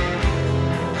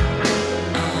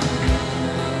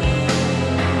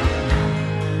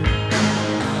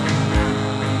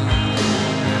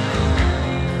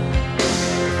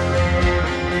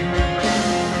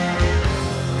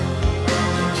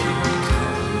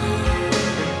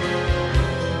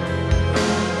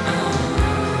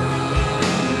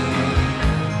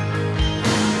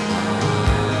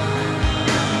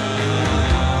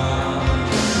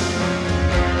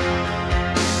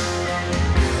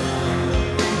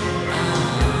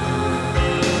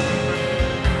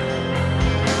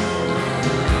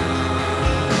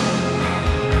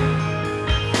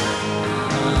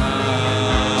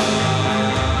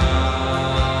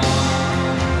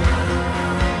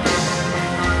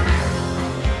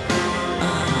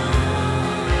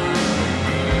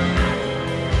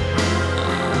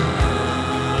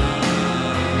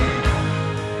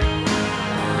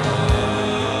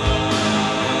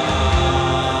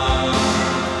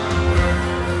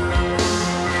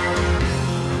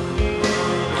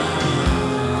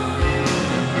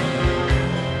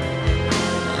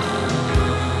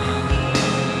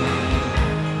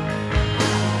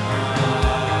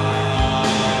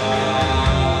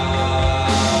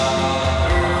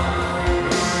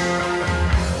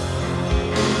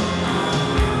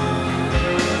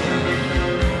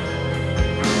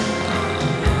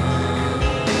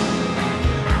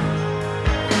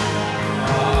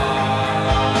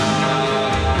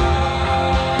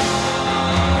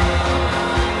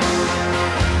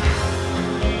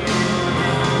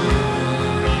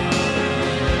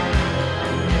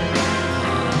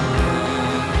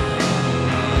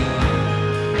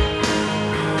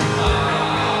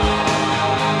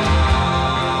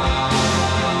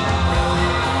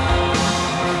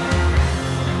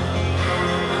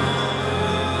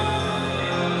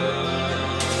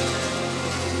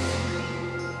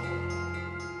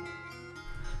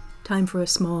 Time for a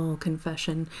small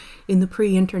confession. In the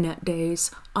pre-internet days,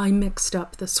 I mixed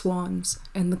up the Swans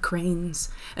and the Cranes,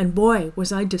 and boy,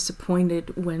 was I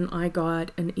disappointed when I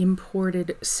got an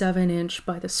imported 7-inch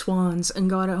by the Swans and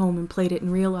got it home and played it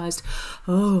and realized,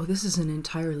 oh, this is an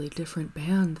entirely different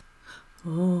band.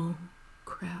 Oh,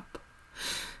 crap.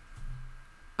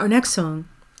 Our next song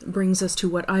brings us to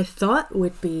what I thought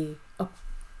would be a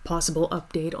possible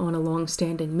update on a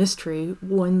long-standing mystery,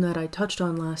 one that I touched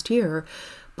on last year,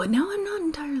 but now I'm not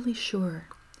entirely sure.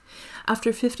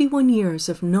 After 51 years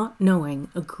of not knowing,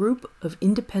 a group of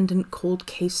independent cold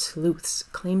case sleuths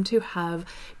claim to have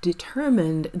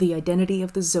determined the identity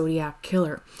of the Zodiac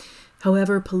killer.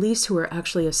 However, police who are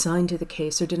actually assigned to the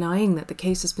case are denying that the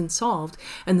case has been solved,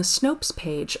 and the Snopes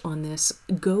page on this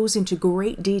goes into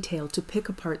great detail to pick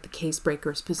apart the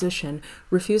casebreaker's position,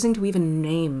 refusing to even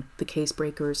name the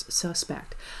casebreaker's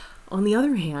suspect. On the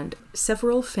other hand,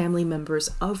 several family members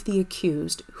of the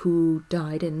accused, who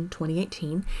died in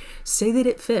 2018, say that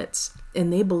it fits,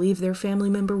 and they believe their family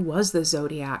member was the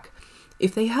Zodiac.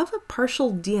 If they have a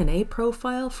partial DNA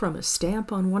profile from a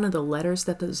stamp on one of the letters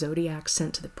that the Zodiac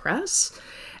sent to the press,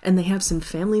 and they have some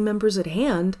family members at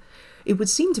hand, it would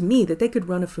seem to me that they could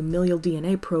run a familial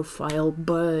DNA profile,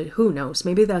 but who knows,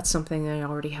 maybe that's something I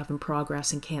already have in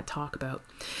progress and can't talk about.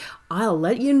 I'll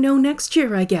let you know next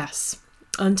year, I guess.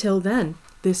 Until then,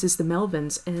 this is the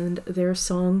Melvins and their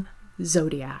song,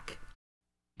 Zodiac.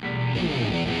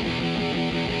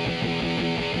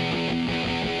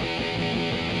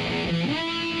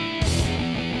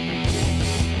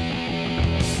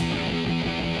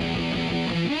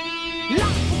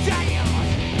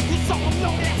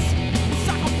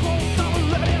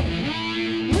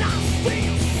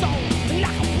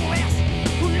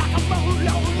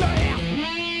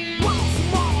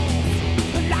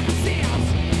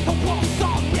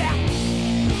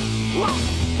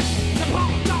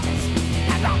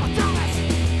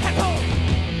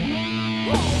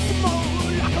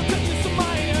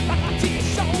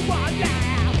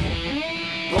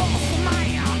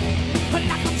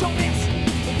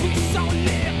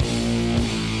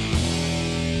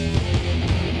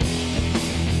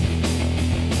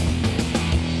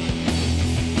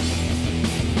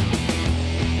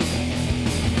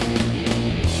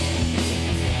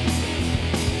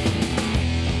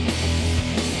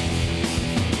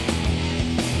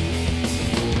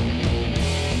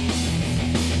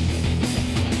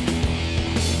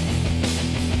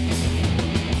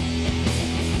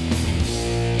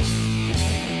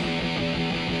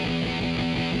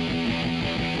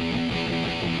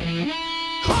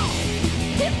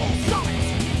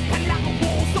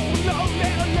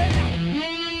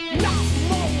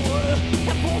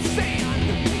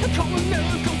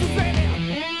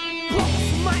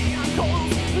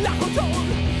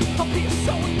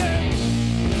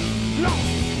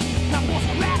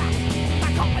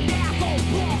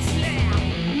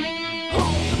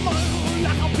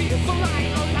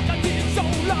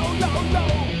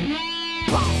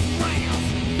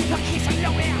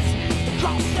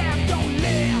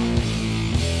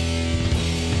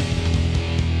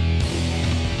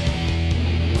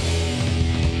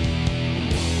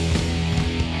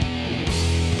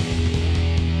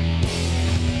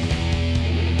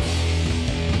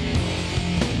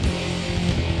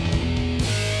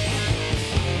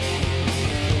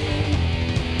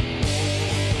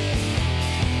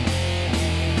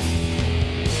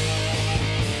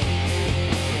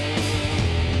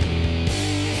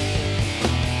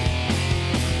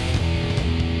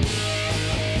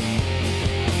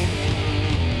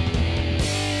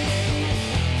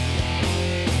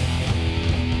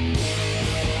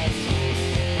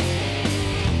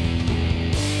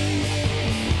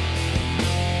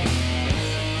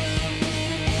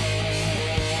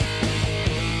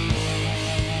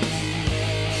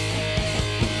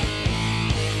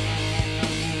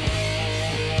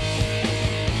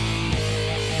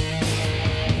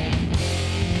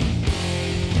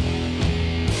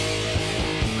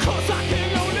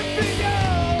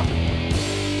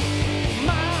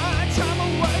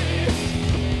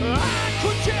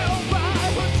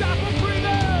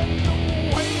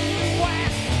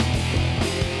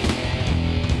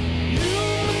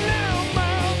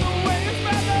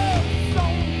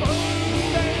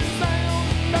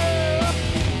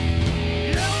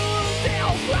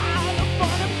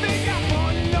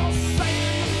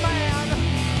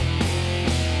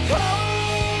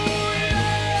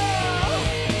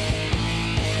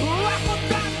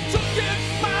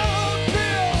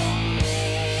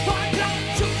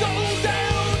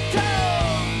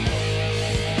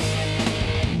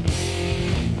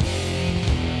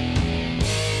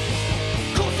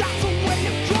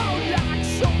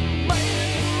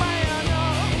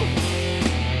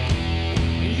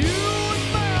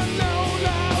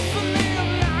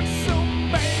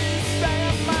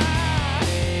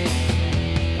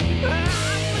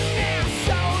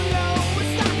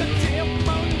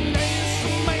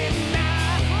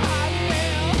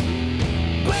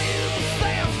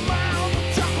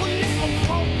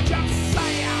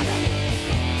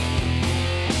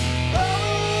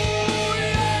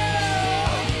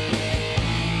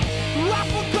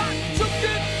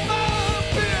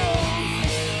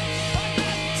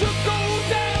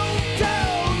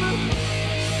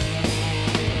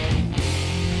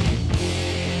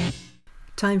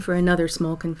 Time for another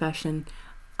small confession.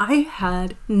 I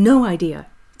had no idea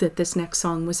that this next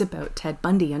song was about Ted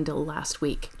Bundy until last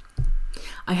week.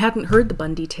 I hadn't heard the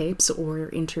Bundy tapes or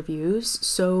interviews,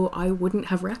 so I wouldn't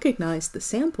have recognized the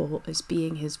sample as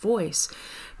being his voice.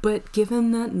 But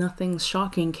given that Nothing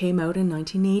Shocking came out in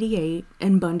 1988,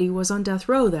 and Bundy was on death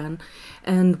row then,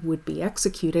 and would be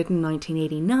executed in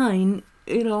 1989,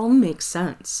 it all makes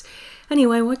sense.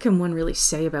 Anyway, what can one really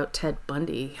say about Ted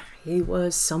Bundy? He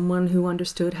was someone who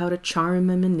understood how to charm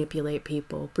and manipulate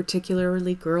people,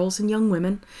 particularly girls and young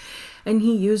women, and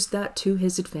he used that to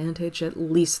his advantage at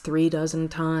least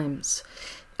 36 times.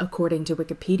 According to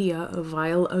Wikipedia, a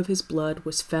vial of his blood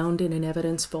was found in an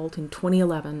evidence vault in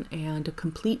 2011, and a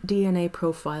complete DNA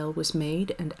profile was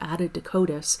made and added to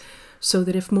CODIS, so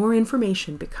that if more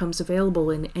information becomes available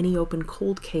in any open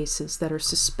cold cases that are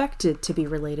suspected to be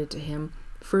related to him,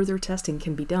 further testing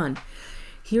can be done.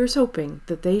 Here's hoping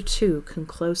that they too can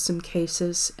close some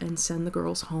cases and send the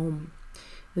girls home.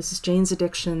 This is Jane's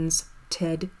Addictions.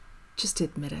 Ted, just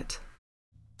admit it.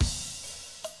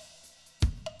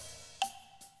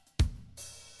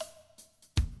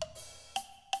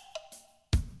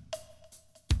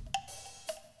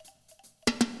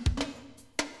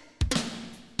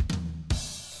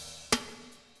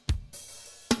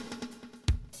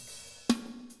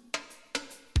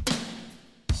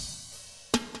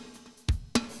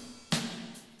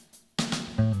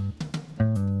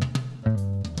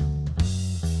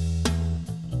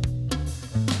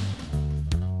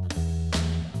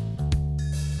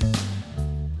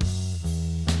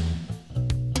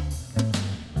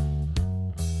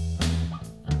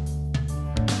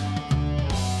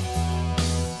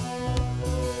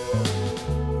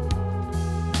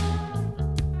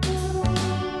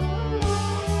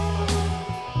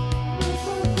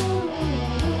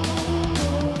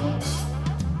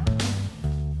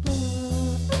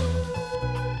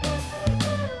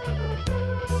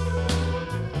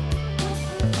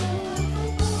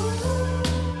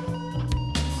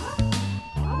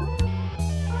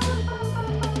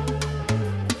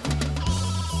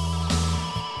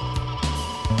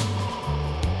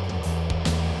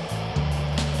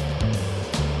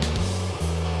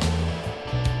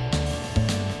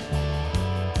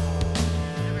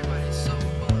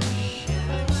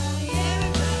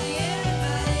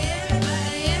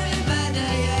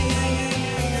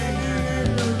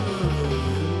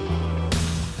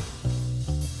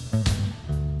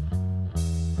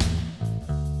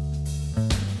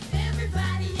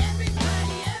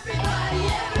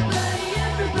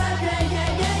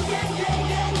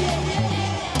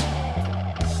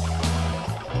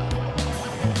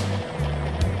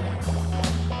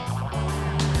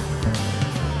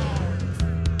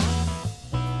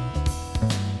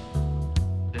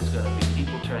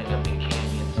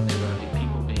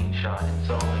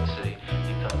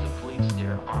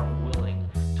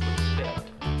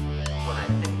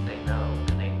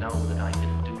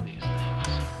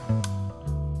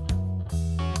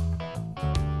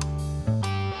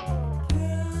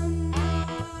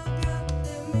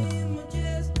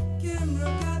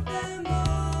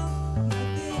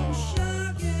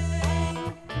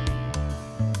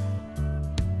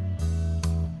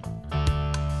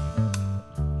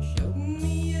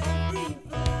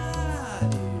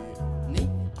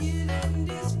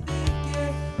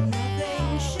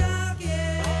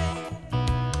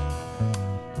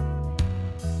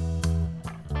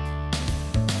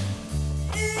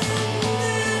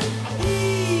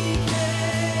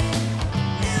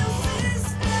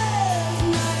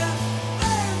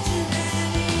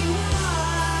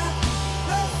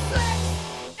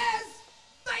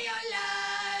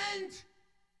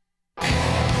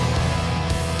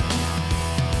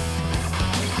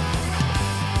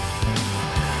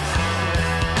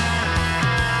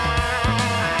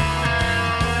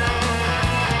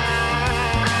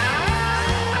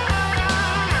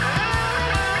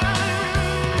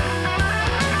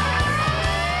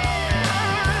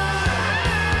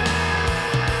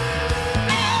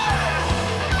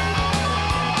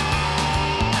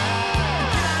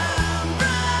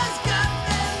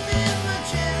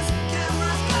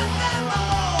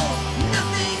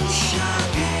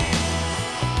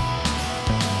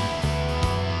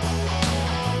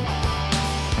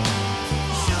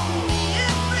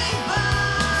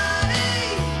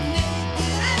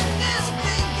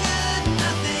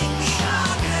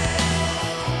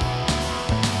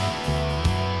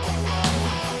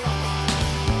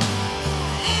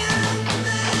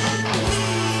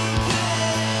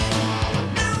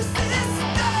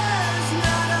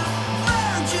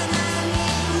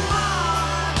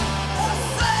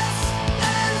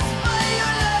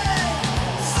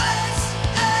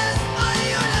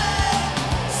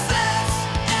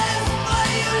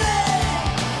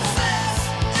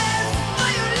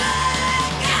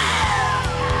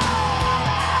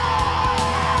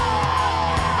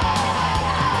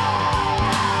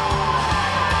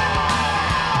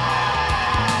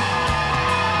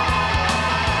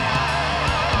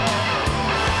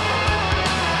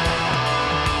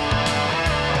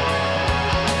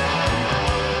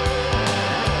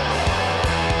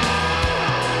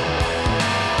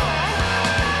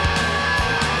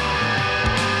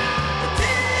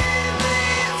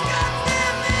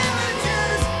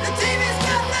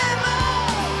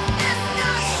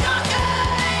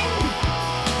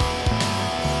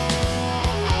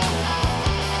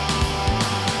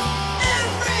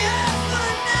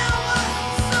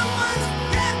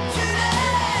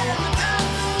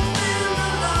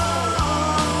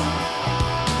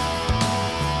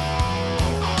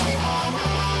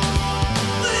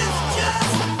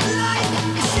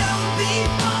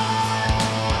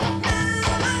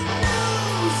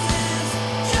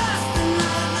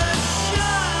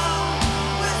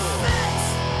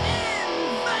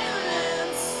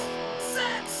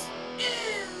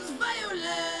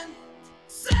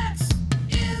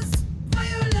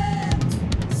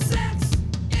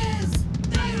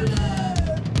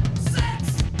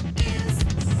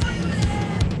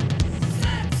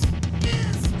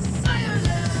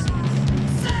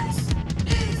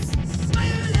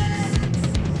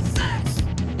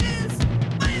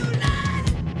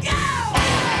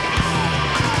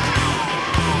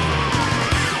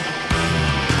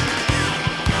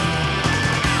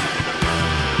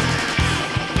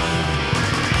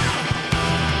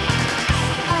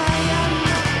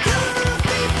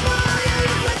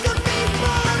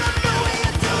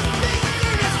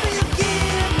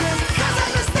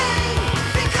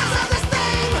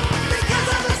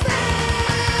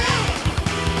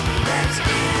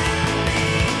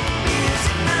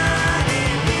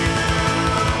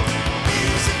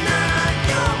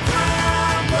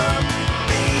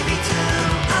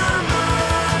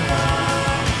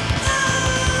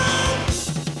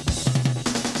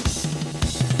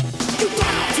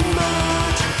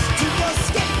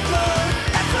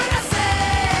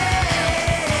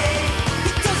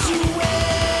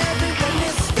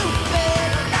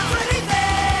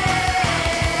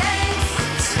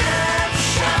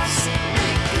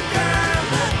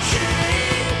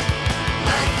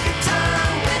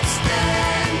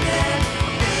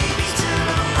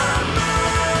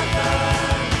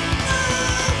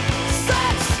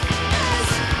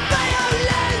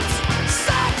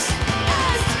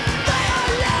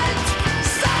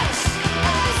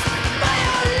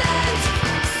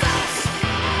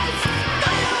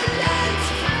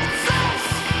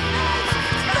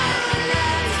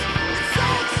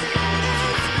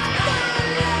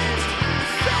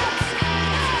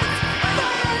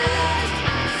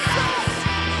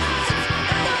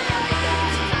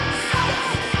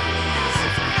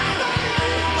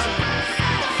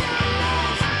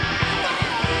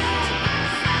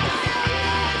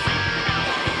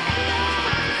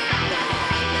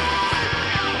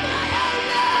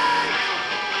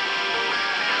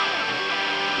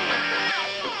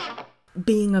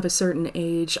 of a certain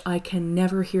age, I can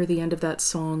never hear the end of that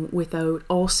song without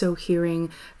also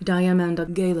hearing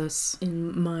Diamanda Galis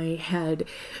in my head.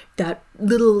 That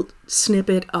little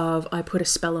snippet of I Put a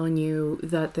Spell on You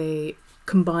that they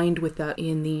combined with that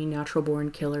in the Natural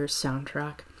Born Killers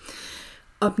soundtrack.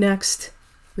 Up next,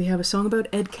 we have a song about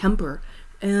Ed Kemper.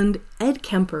 And Ed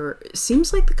Kemper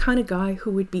seems like the kind of guy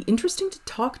who would be interesting to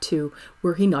talk to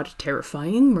were he not a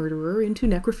terrifying murderer into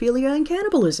necrophilia and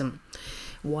cannibalism.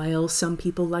 While some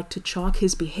people like to chalk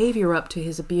his behavior up to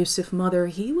his abusive mother,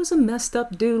 he was a messed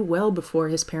up dude well before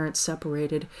his parents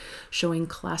separated, showing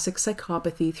classic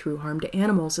psychopathy through harm to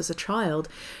animals as a child,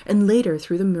 and later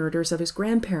through the murders of his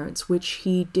grandparents, which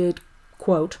he did,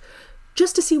 quote,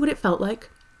 just to see what it felt like.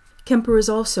 Kemper is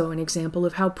also an example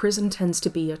of how prison tends to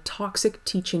be a toxic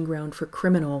teaching ground for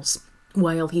criminals.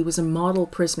 While he was a model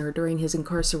prisoner during his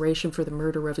incarceration for the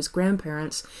murder of his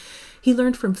grandparents, he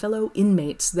learned from fellow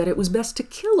inmates that it was best to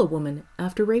kill a woman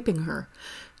after raping her.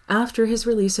 After his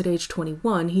release at age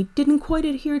 21, he didn't quite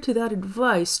adhere to that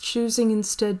advice, choosing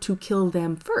instead to kill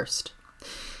them first.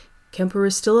 Kemper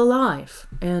is still alive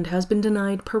and has been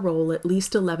denied parole at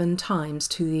least 11 times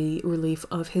to the relief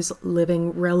of his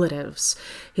living relatives.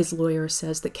 His lawyer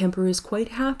says that Kemper is quite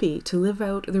happy to live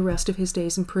out the rest of his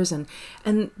days in prison,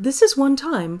 and this is one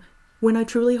time when I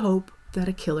truly hope that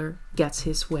a killer gets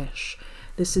his wish.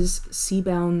 This is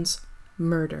Seabound's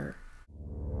Murder.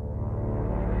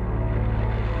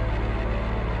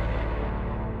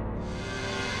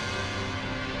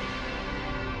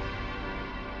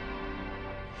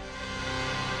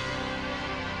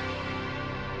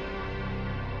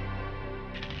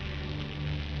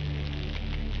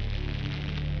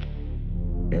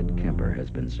 Ed Kemper has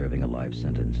been serving a life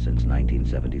sentence since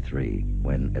 1973,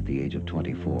 when, at the age of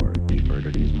 24, he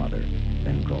murdered his mother,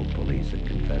 then called police and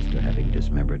confessed to having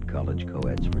dismembered college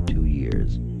co-eds for 2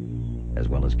 years, as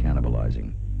well as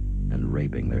cannibalizing and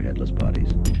raping their headless bodies.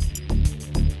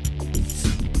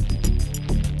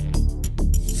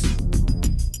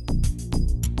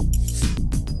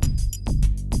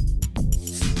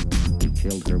 He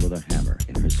killed her with a hammer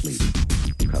in her sleep,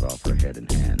 cut off her head and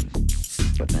hands,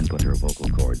 but then put her vocal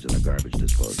cords in a garbage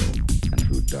disposal and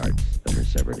threw darts at her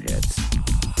severed head.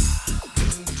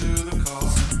 Get into the car,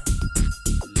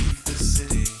 leave the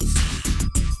city,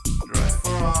 drive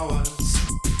for hours.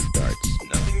 Darts.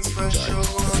 Nothing special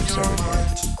on your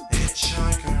mind.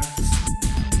 Hitchhiker,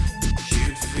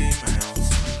 cute female,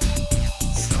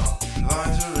 stop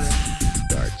loitering.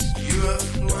 Darts. You have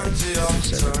plenty of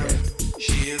Severed time. head.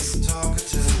 She is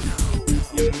talkative,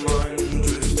 your mind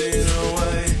drifting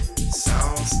away.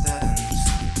 Sounds deadened,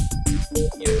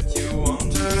 yet you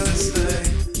want her to stay.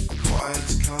 Quiet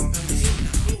company,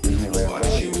 what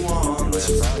you want.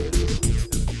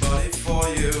 Body for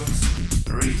you,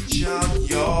 reach out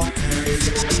your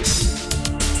hands.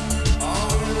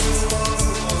 All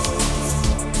responsible,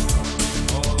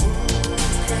 oh, who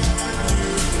can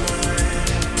you blame?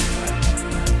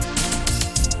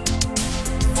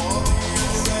 For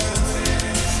these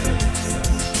activities,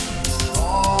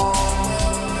 all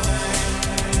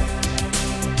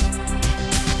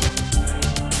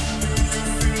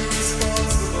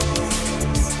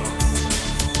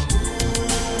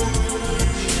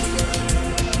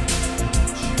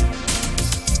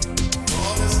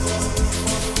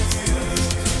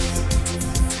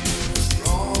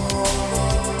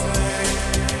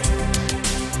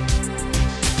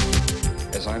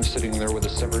as I'm sitting there with a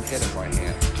severed head in my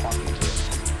hand, talking to it,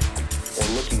 or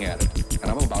looking at it, and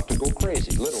I'm about to go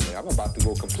crazy, literally. I'm about to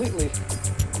go completely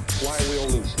flywheel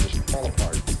loose, just fall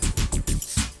apart.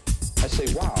 I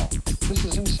say, wow, this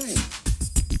is insane.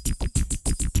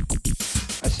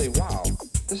 I say, wow,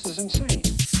 this is insane.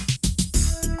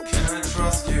 Can I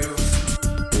trust you?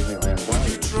 Disneyland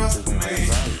value. Trust me. Disneyland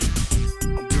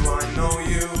value. Do I know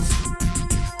you?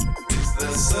 Is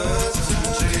there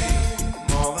certainty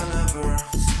more than ever?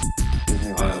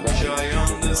 I wish I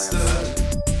understood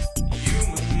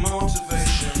human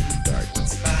motivation.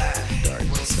 What's bad?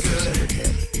 What's good?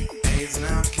 A's an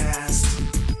outcast.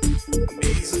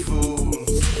 B's a fool.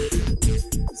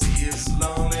 C is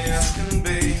lonely as can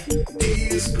be. D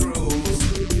is cruel.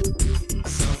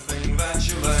 So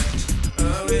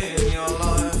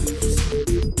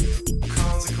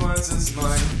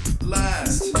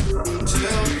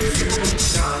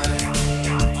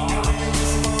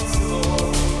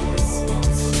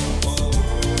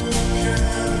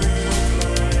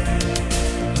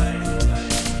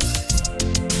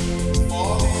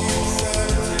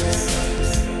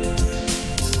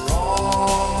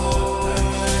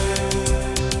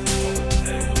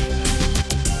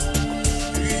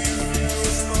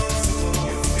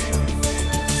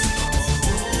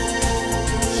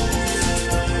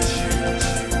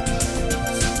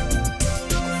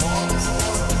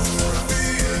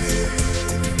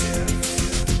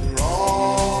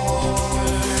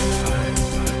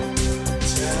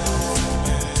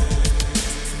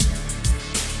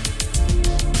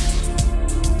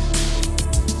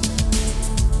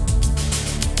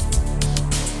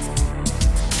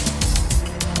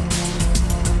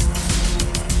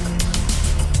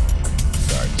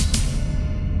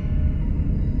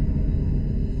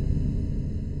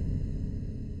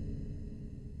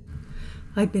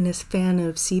I'd been a fan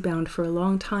of Seabound for a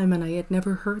long time, and I had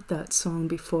never heard that song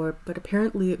before, but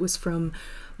apparently it was from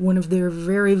one of their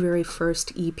very, very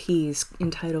first EPs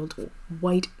entitled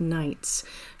White Nights.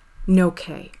 No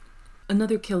K.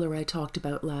 Another killer I talked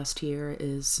about last year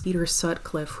is Peter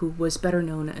Sutcliffe, who was better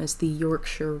known as the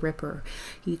Yorkshire Ripper.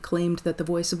 He claimed that the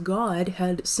voice of God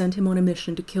had sent him on a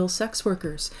mission to kill sex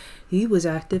workers. He was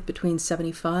active between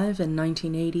 1975 and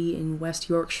 1980 in West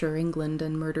Yorkshire, England,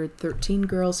 and murdered 13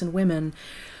 girls and women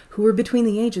who were between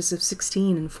the ages of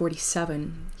 16 and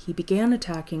 47. He began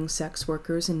attacking sex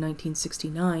workers in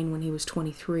 1969 when he was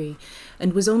 23,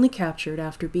 and was only captured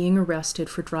after being arrested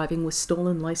for driving with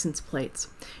stolen license plates.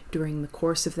 During the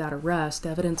course of that arrest,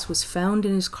 evidence was found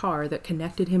in his car that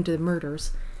connected him to the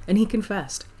murders, and he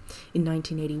confessed. In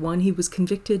 1981, he was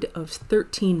convicted of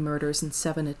 13 murders and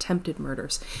 7 attempted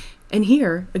murders. And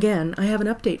here, again, I have an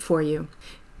update for you.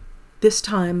 This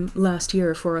time last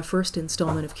year, for a first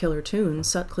installment of Killer Tunes,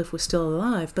 Sutcliffe was still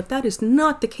alive, but that is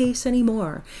not the case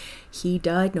anymore. He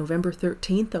died November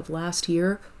 13th of last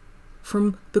year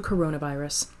from the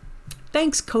coronavirus.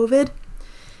 Thanks, COVID!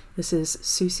 This is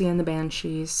Siouxsie and the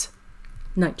Banshees,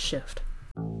 Night Shift.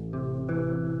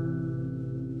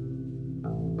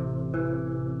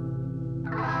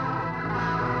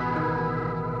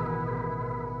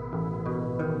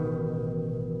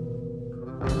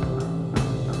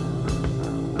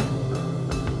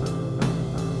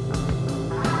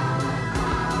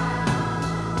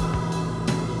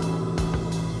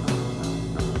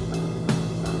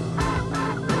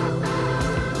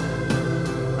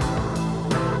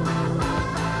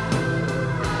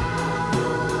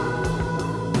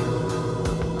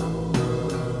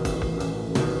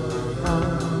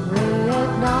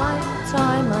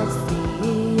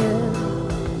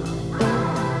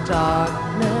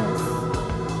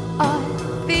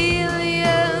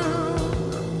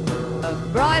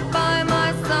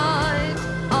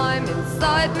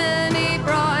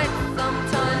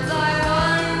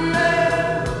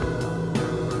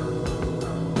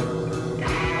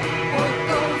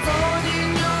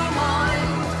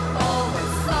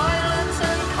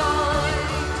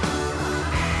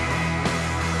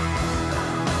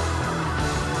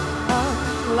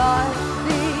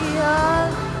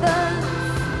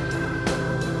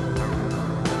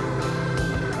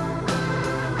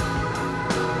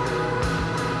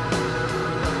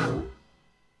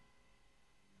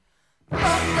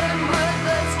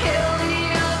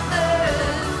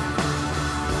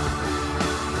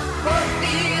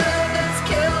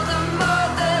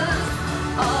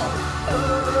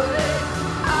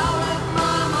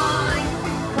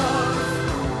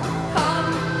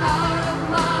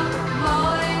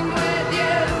 With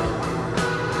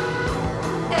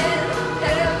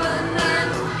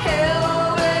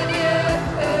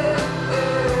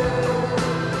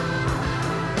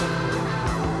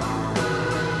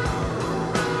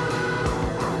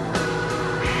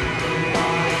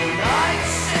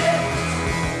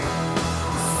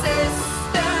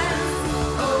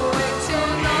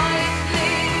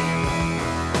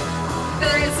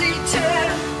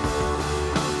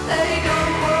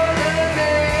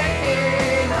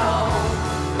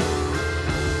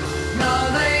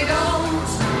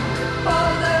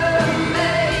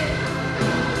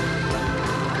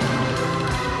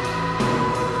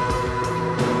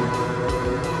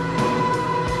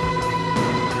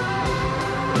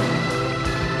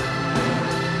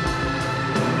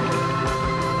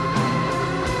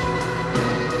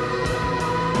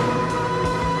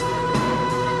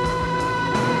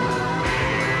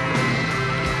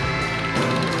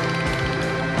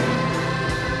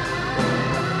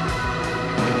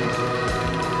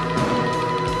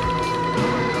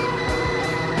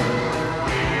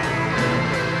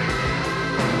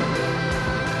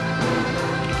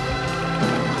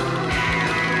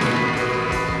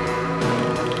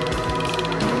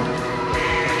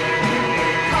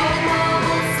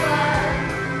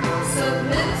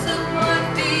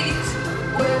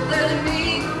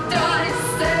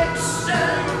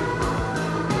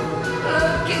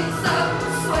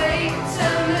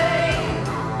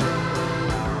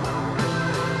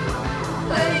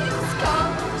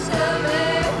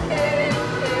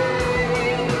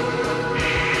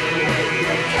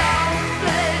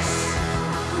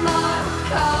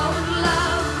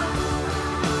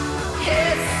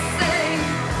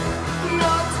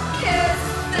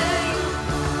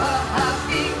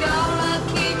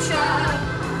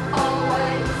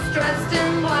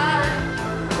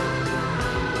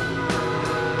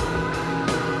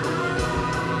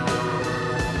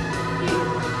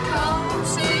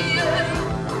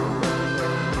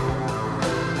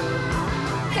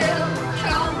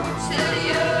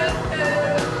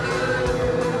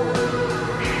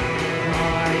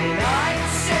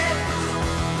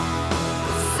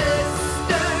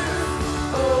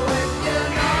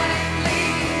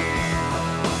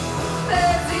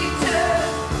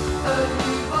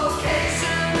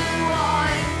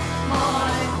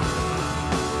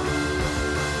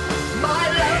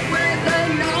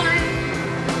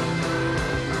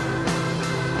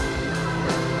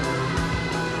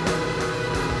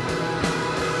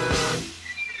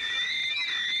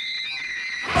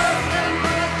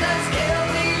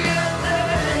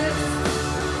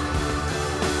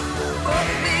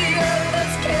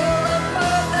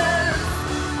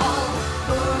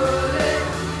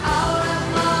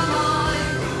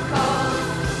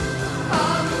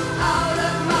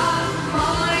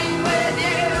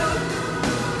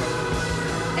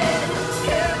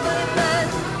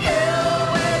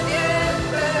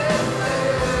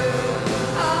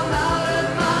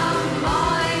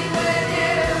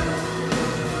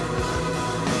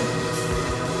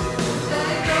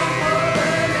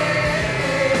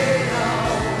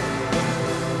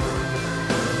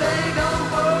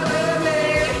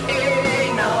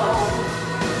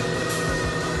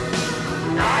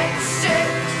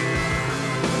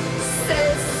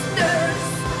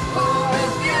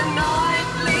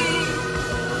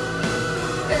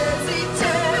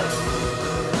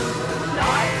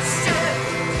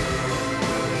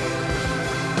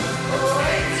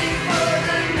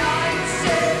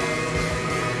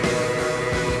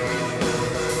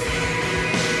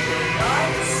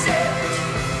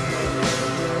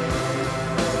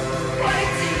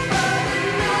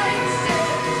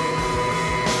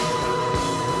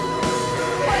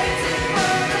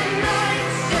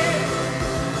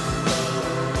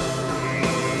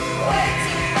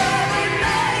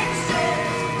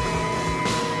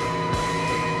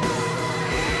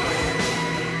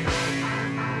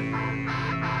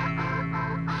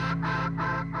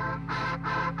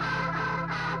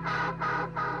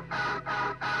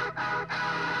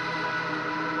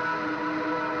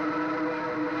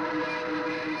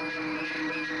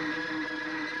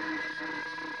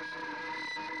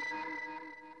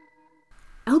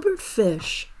Albert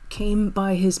Fish came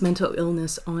by his mental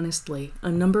illness honestly. A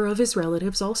number of his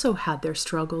relatives also had their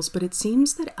struggles, but it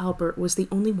seems that Albert was the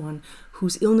only one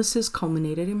whose illnesses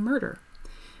culminated in murder.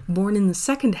 Born in the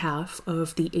second half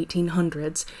of the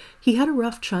 1800s, he had a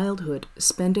rough childhood,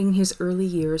 spending his early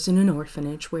years in an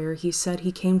orphanage where he said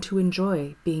he came to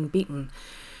enjoy being beaten.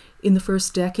 In the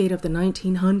first decade of the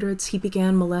 1900s, he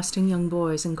began molesting young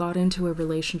boys and got into a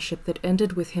relationship that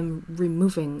ended with him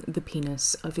removing the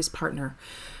penis of his partner.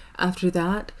 After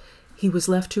that, he was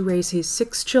left to raise his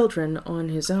 6 children on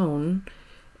his own,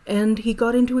 and he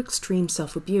got into extreme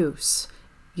self-abuse.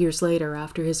 Years later,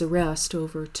 after his arrest,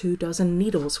 over 24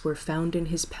 needles were found in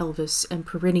his pelvis and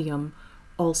perineum,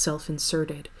 all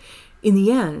self-inserted. In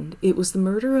the end, it was the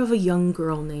murder of a young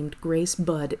girl named Grace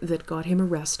Budd that got him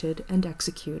arrested and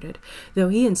executed, though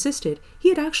he insisted he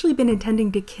had actually been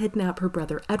intending to kidnap her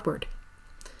brother Edward.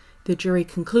 The jury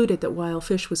concluded that while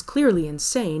Fish was clearly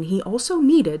insane, he also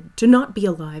needed to not be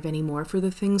alive anymore for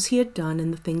the things he had done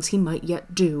and the things he might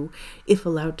yet do if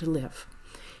allowed to live.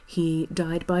 He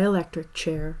died by electric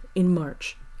chair in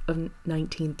March of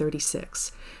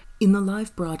 1936. In the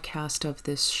live broadcast of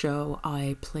this show,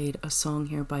 I played a song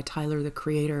here by Tyler, the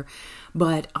Creator,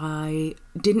 but I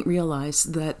didn't realize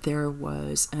that there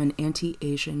was an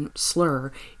anti-Asian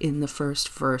slur in the first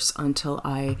verse until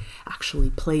I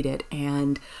actually played it,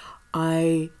 and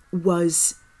I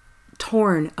was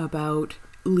torn about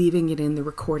leaving it in the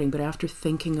recording, but after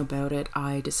thinking about it,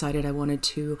 I decided I wanted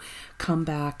to come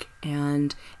back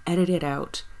and edit it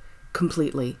out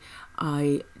completely.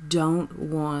 I don't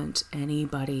want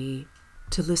anybody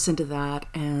to listen to that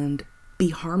and be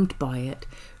harmed by it,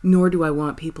 nor do I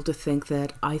want people to think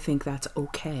that I think that's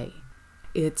okay.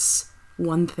 It's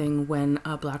one thing when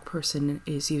a Black person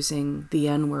is using the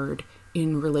N-word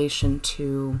in relation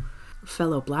to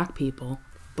fellow Black people,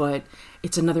 but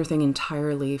it's another thing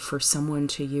entirely for someone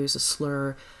to use a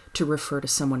slur to refer to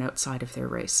someone outside of their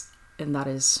race. And that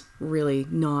is really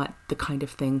not the kind of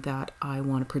thing that I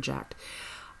want to project.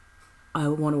 I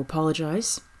want to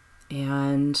apologize,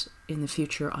 and in the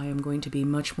future I am going to be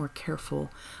much more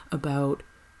careful about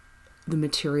the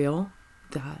material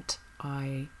that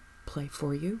I play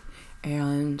for you,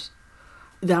 and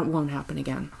that won't happen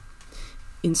again.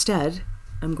 Instead,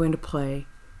 I'm going to play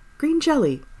Green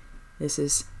Jellÿ. This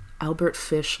is Albert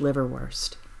Fish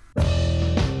Liverwurst.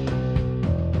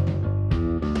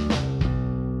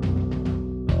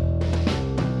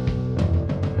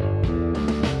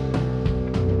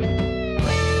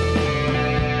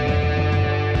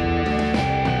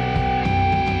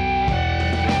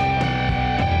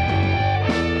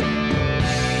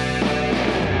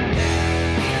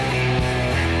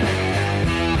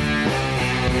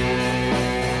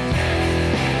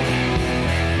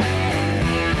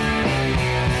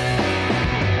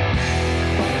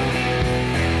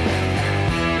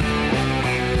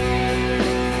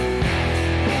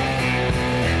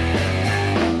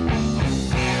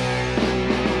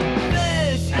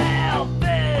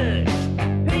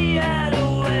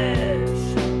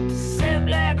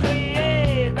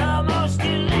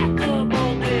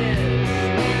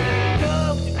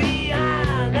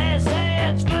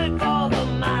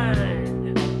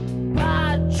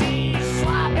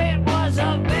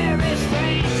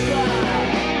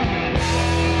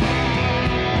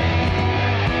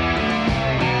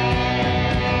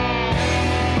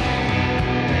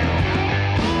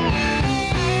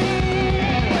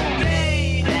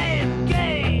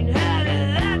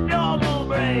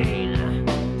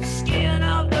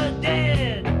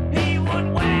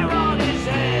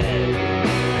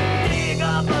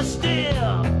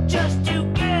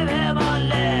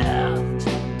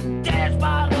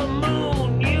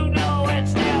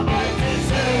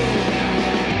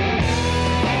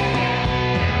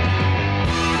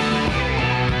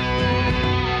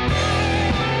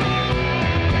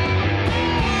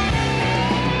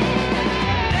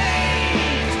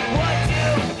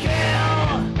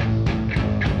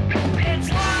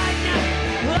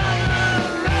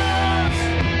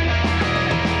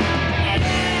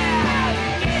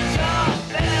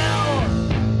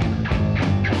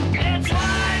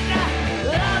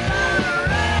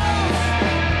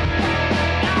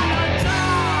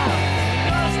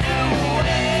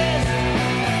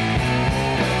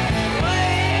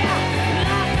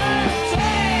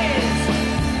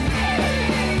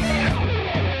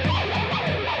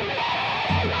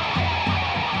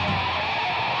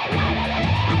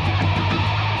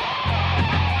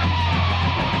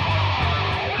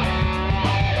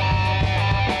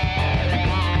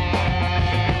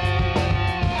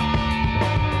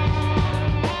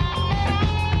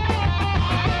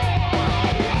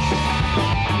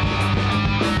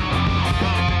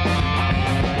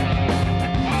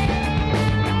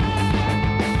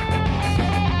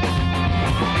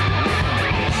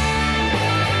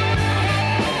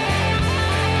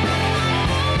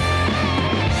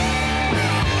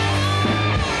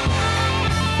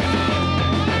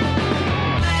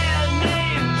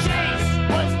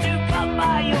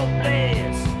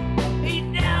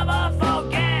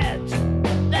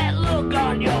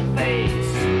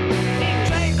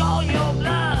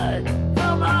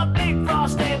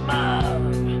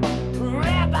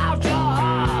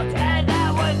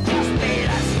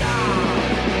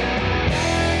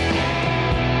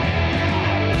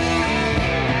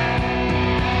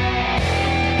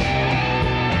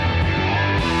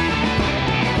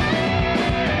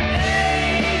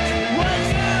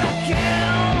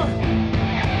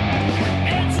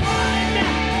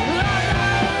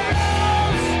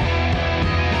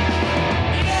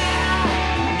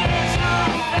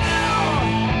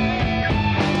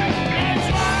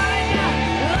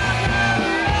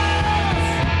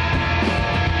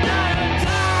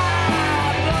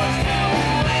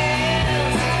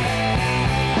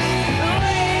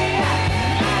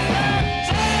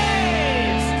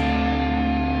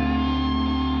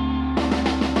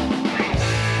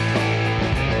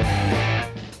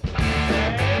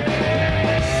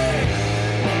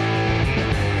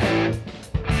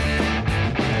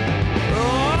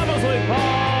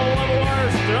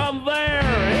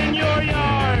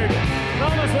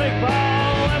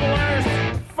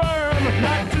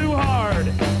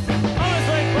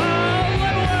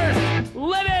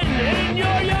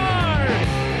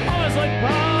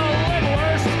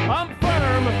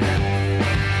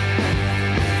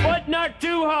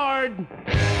 too hard.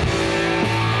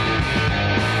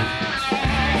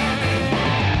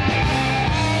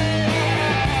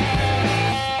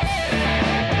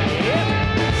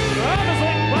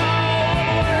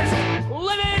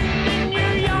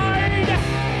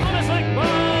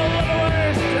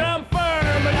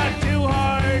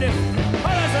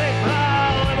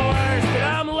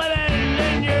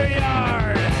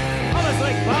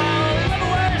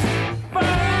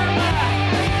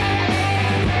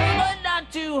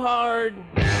 Hard.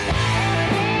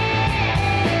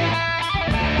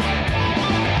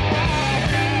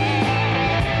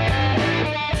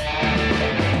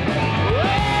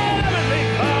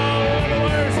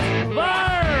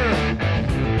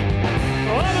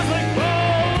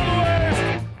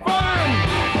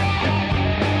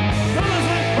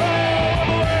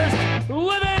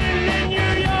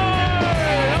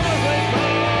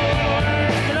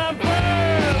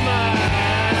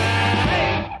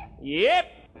 Yep.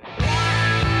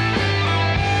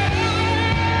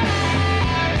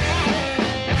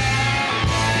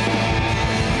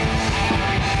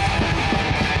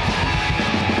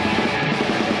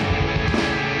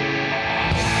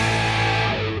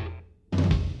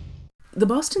 The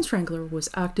Boston Strangler was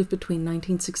active between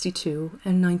 1962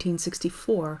 and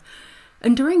 1964,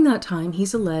 and during that time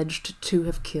he's alleged to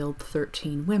have killed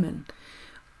 13 women.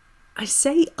 I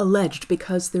say alleged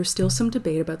because there's still some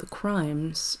debate about the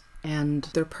crimes and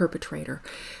their perpetrator.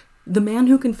 The man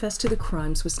who confessed to the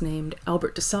crimes was named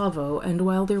Albert DeSalvo, and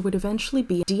while there would eventually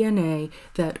be DNA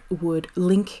that would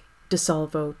link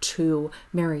DeSalvo to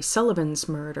Mary Sullivan's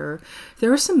murder,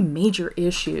 there are some major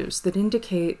issues that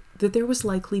indicate that there was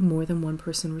likely more than one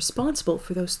person responsible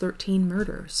for those 13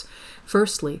 murders.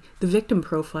 Firstly, the victim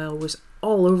profile was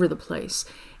all over the place.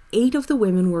 8 of the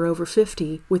women were over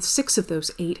 50, with 6 of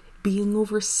those 8 being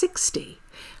over 60.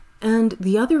 And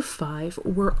the other 5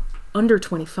 were under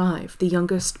 25, the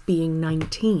youngest being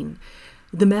 19.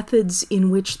 The methods in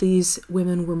which these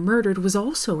women were murdered was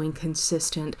also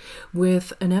inconsistent,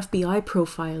 with an FBI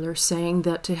profiler saying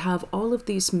that to have all of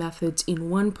these methods in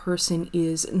one person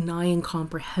is nigh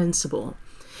incomprehensible.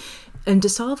 And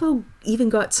DeSalvo even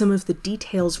got some of the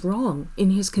details wrong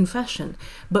in his confession,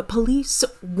 but police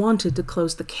wanted to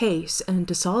close the case, and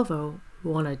DeSalvo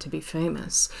wanted to be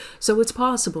famous. So it's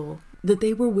possible that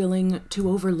they were willing to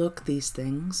overlook these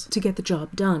things to get the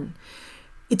job done.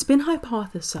 It's been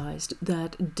hypothesized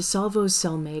that DeSalvo's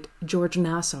cellmate, George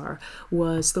Nassar,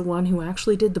 was the one who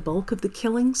actually did the bulk of the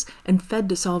killings and fed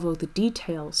DeSalvo the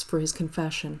details for his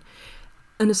confession.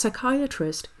 And a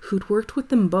psychiatrist who'd worked with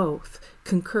them both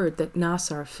concurred that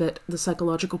Nassar fit the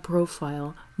psychological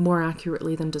profile more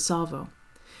accurately than DeSalvo.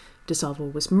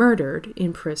 DeSalvo was murdered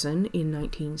in prison in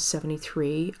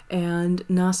 1973, and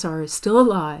Nassar is still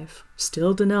alive,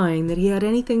 still denying that he had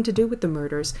anything to do with the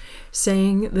murders,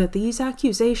 saying that these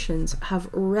accusations have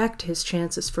wrecked his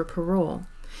chances for parole.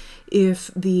 If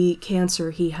the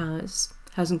cancer he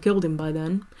hasn't killed him by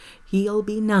then, he'll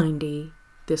be 90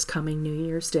 this coming New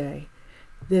Year's Day.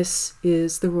 This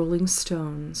is the Rolling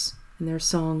Stones and their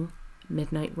song,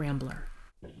 Midnight Rambler.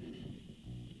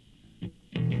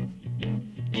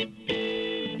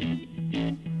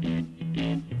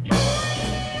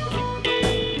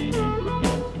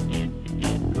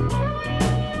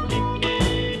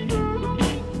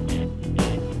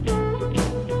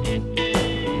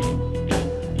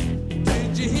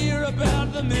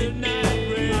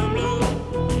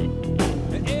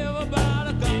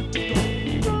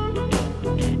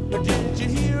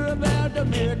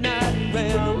 Midnight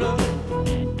Rambler,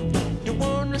 you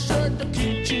wanna shut the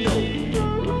kitchen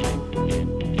door.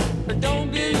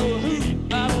 Don't give you a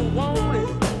hoot, I don't want it.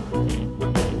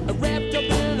 Wrapped up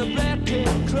in a black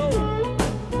cat cloak.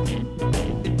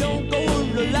 It don't go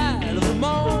in the light of the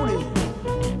morning.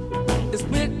 It's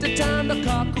with the time the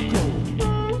cock will crow.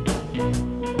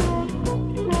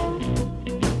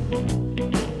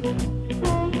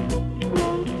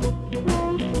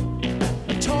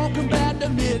 Talking about the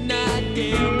midnight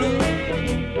gambler,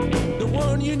 the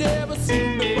one you never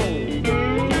seen before.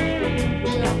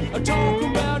 Yeah, I'm talking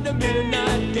about the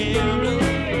midnight gambler.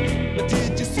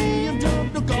 Did you see him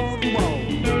jump the garden wall?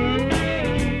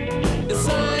 The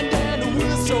sign down the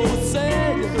whistle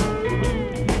sang.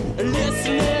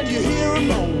 Listen and you hear him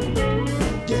moan.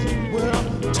 Yeah, well,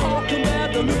 I'm talking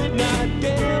about the midnight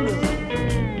gambler.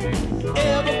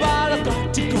 Everybody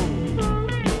got to go.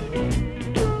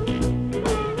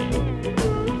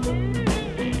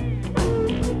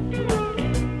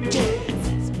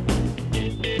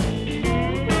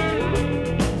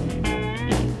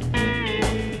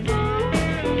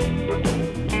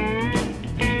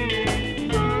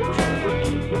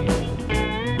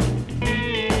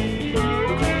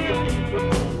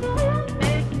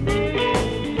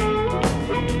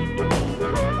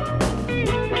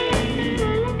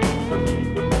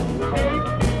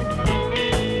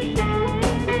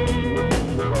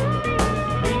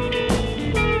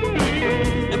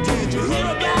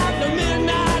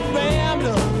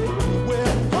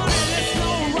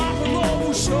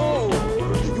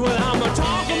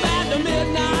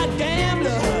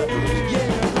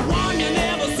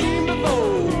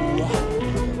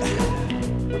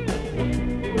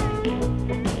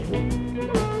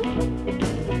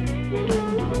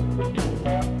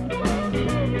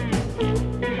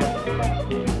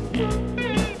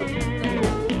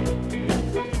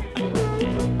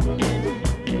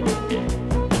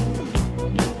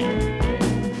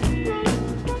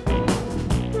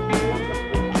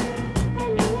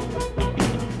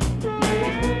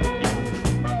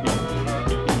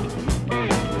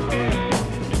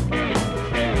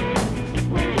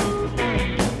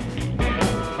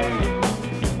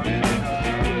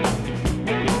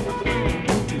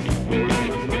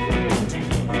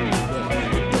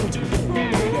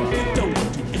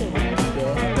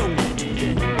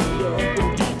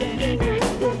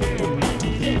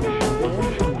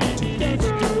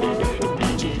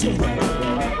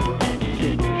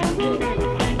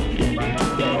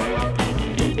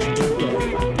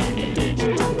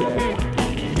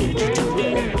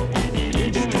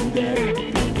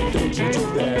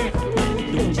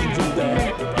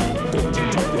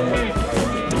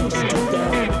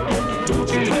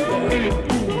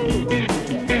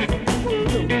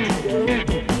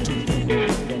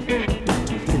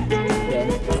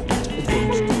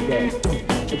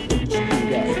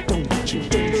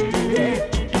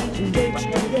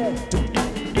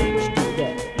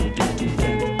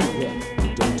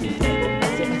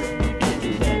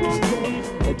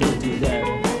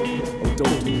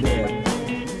 don't do that.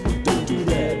 Don't do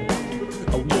that.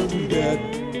 Oh, don't do that.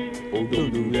 Oh,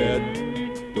 don't do that.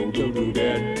 Don't do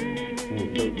that. Oh,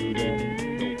 don't do that.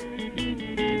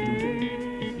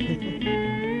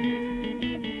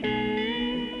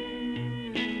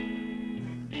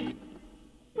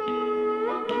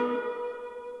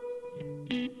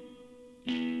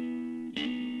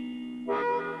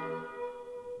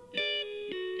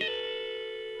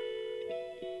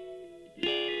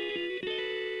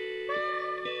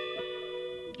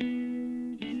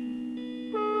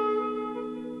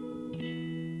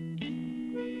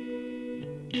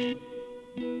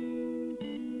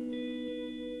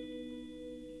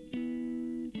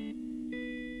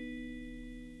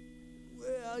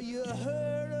 Well, you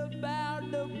heard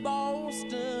about the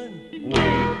Boston.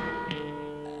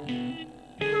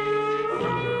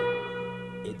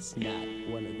 It's not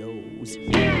one of those.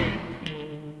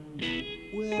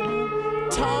 Well, I'm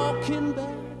talking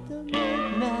about the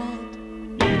midnight.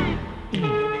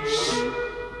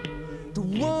 The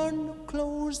one who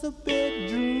closed the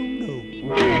bedroom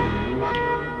door.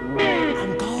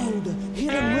 I'm called a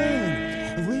hit and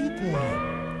run reaper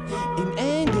in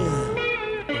anger.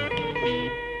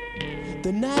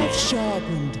 The knife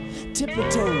sharpened,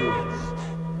 tip-a-toe.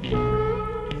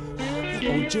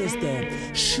 Oh, just that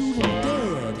shooting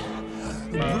dead,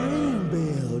 brain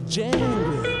bell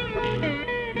jangling.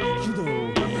 You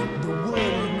know, the one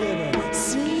you've never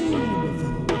seen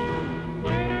before.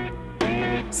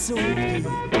 So if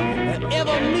you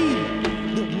ever meet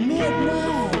the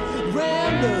midnight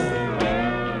Rambler,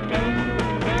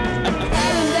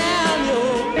 patting down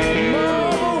your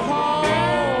marble hall,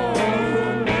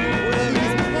 well,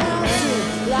 he's pouncing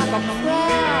like a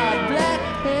proud Black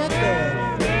Panther.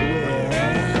 Well,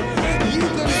 you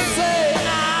can say I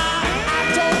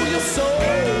told you so.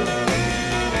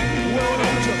 Well,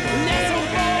 don't you listen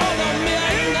for the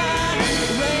midnight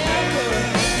Rambler?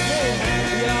 Hey,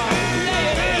 yeah, play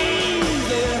it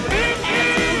easy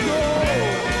as you go.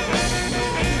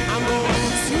 I'm gonna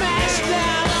smash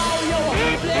down all your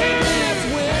plate glass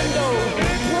window.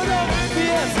 Put a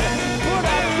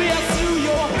fist through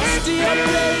your steel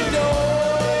plate door.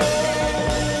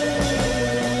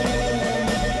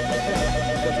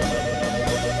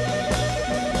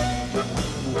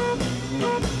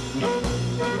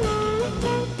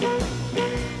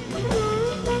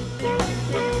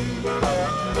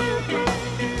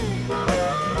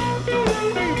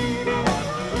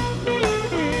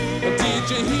 Did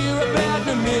you hear about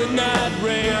the midnight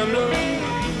Rambler?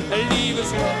 Leave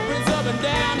his footprints up and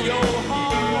down your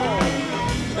hall.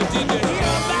 Did you hear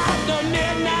about the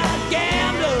midnight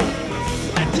gambler?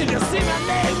 Did you see me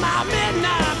make my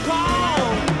midnight call?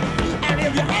 And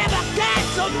if you ever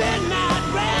catch a midnight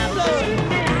Rambler,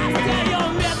 I steal your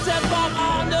midnight bump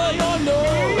under your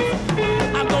nose.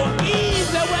 I'm going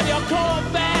easy with your cold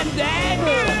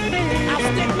bandana. I'll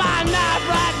stick my knife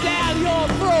right down your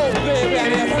throat, baby,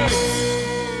 and it hurts.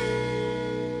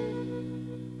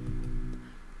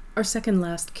 Our second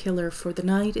last killer for the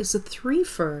night is a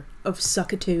threefer of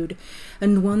suckitude,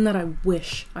 and one that I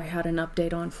wish I had an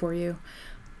update on for you.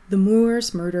 The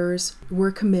Moors murders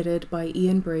were committed by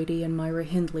Ian Brady and Myra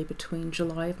Hindley between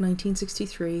July of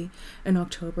 1963 and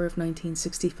October of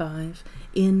 1965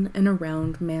 in and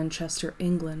around Manchester,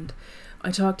 England.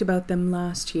 I talked about them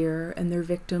last year, and their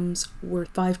victims were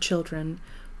 5 children: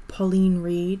 Pauline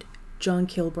Reed, John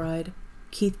Kilbride,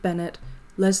 Keith Bennett,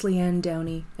 Leslie Ann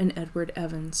Downey, and Edward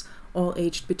Evans, all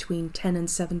aged between 10 and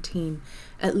 17,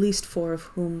 at least 4 of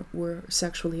whom were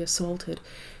sexually assaulted.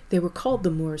 They were called the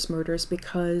Moors murders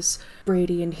because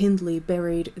Brady and Hindley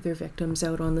buried their victims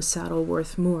out on the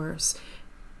Saddleworth Moors.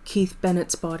 Keith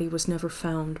Bennett's body was never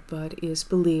found, but is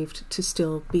believed to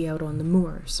still be out on the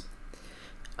moors.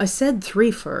 I said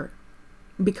threefer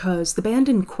because the band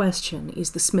in question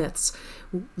is the Smiths,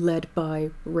 led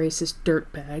by racist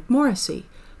dirtbag Morrissey.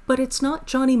 But it's not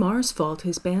Johnny Marr's fault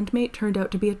his bandmate turned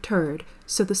out to be a turd,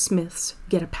 so the Smiths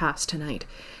get a pass tonight.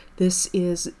 This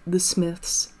is the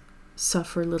Smiths'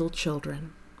 Suffer Little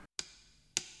Children.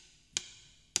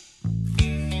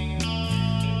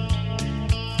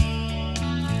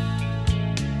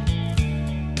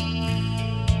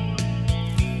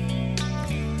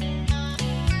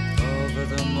 Over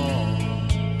the moor,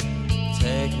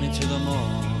 take me to the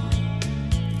moor,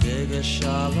 dig a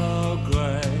shallow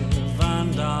grave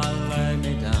and I'll lay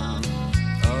me down.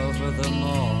 Over the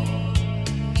moor,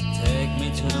 take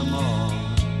me to the moor,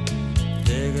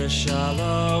 dig a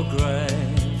shallow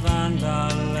grave and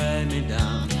I'll lay me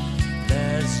down.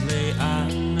 Leslie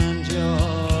Ann and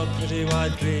your pretty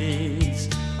white beads.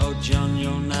 Oh John,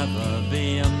 you'll never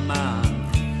be a man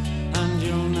and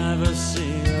you'll never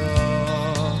see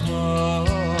your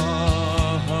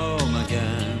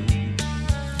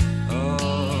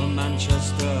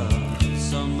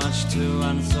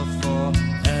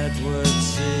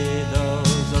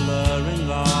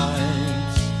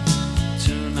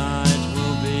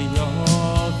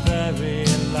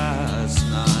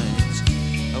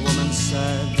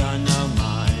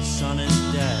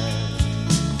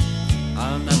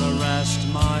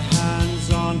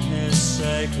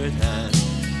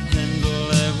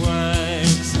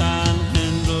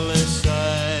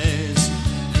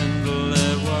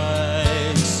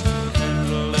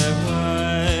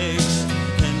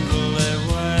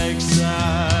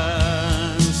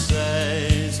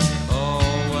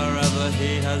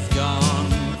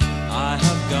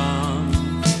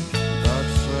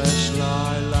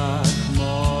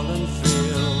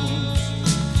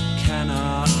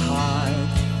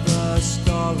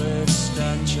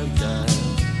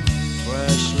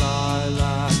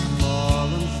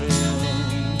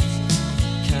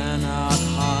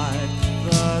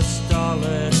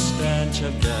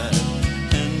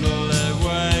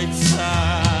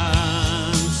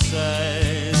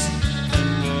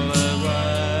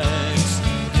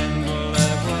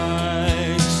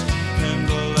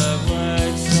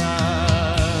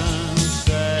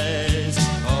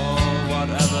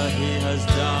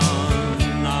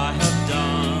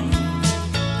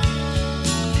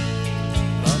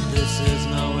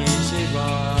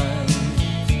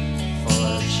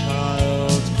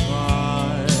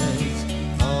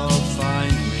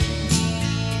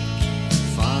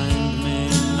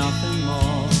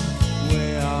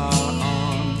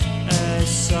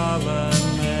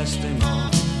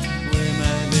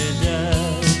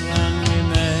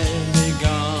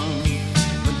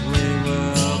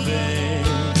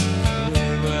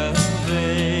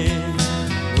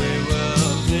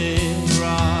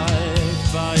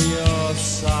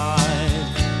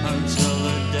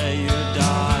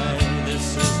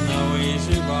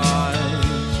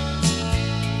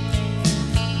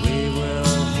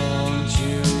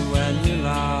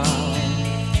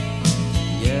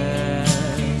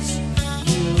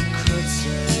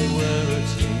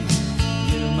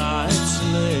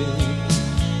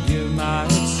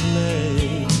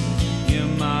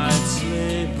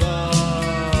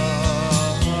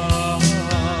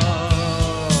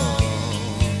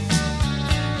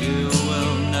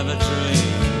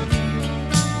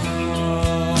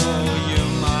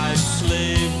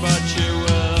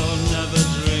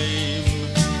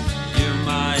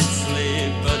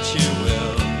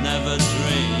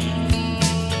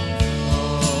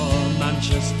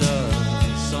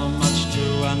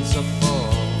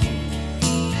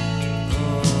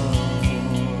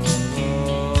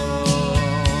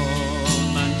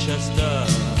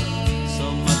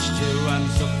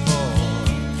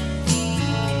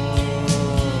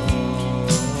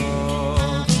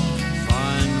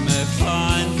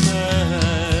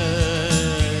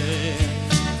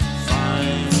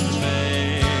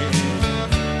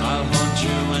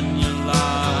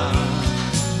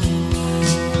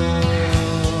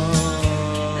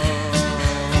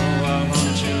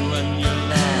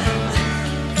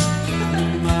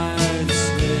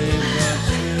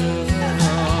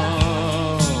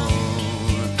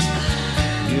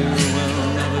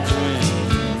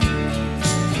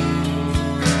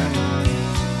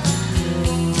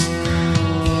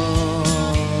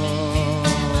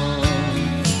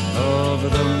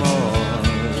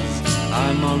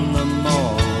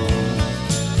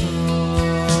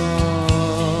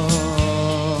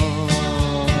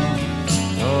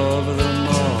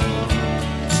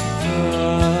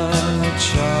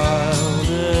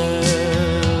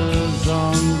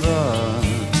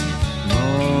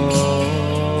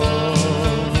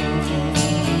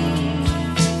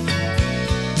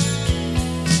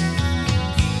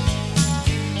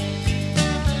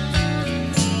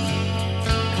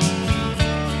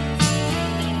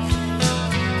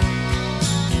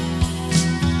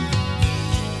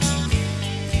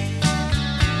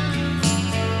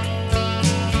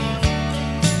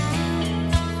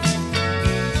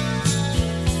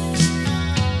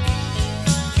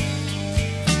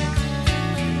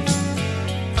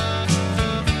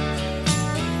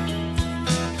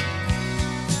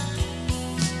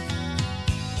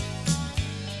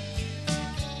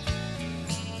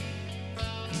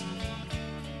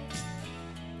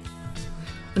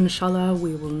inshallah,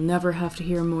 we will never have to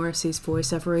hear Morrissey's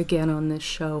voice ever again on this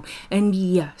show. And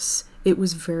yes, it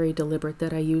was very deliberate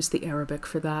that I used the Arabic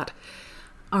for that.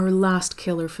 Our last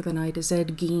killer for the night is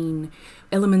Ed Gein,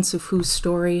 elements of whose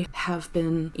story have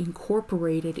been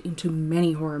incorporated into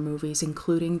many horror movies,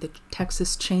 including the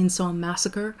Texas Chainsaw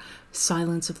Massacre,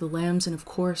 Silence of the Lambs, and of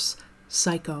course,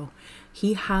 Psycho.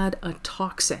 He had a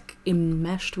toxic,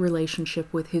 enmeshed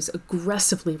relationship with his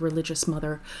aggressively religious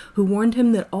mother, who warned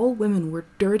him that all women were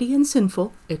dirty and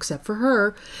sinful, except for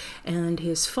her, and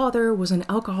his father was an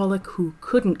alcoholic who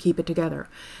couldn't keep it together.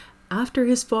 After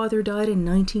his father died in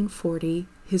 1940,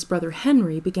 his brother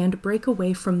Henry began to break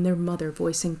away from their mother,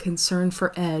 voicing concern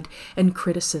for Ed and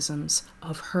criticisms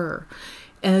of her.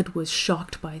 Ed was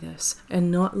shocked by this,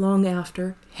 and not long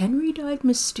after, Henry died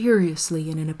mysteriously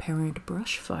in an apparent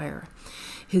brush fire.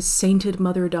 His sainted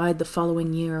mother died the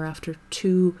following year after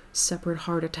 2 separate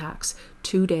heart attacks,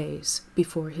 2 days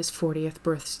before his 40th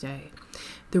birthday.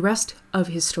 The rest of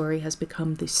his story has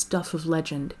become the stuff of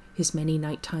legend, his many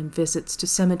nighttime visits to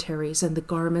cemeteries and the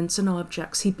garments and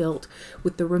objects he built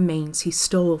with the remains he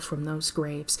stole from those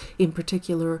graves, in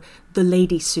particular the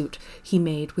lady suit he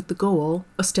made with the goal,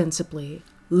 ostensibly,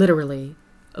 literally,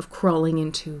 of crawling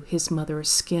into his mother's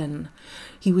skin.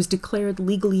 He was declared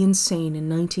legally insane in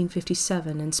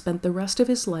 1957 and spent the rest of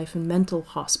his life in mental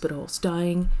hospitals,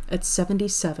 dying at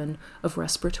 77 of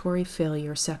respiratory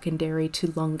failure secondary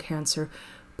to lung cancer,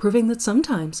 proving that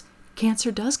sometimes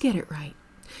cancer does get it right.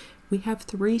 We have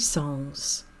 3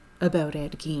 songs about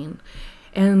Ed Gein,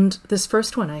 and this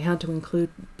first one I had to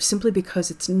include simply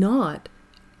because it's not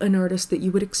an artist that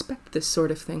you would expect this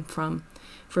sort of thing from.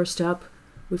 First up,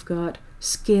 we've got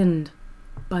Skinned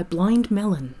by Blind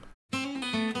Melon. You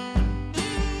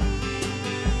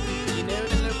know,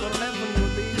 the local Melvins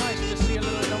would be nice to see a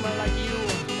little number like you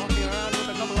walking around with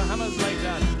a couple of hammers like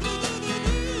that. At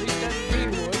least Ed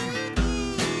Gein would.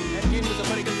 Ed Gein was a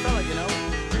pretty good fella, you know.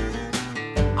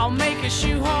 I'll make a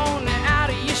shoehorn out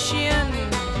of your shin.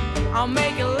 I'll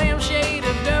make a lampshade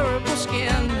of durable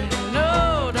skin.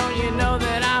 No, don't you know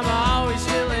that I'm always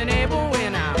feeling able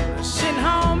when I'm sitting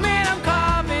home and I'm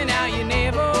carving out your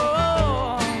navel.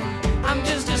 I'm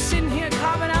just sitting here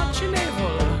carving out your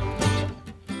navel.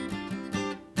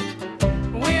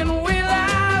 When will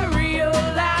I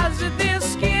realize that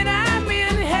this skin I'm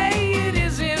in, hey, it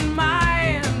isn't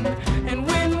mine? And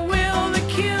when will the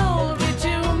kill be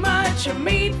too much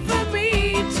meat for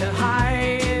me to hide?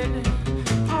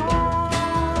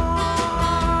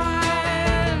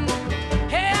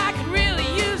 Hey, I could really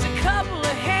use a couple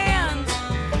of hands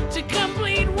to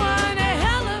complete one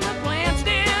hell of a plan.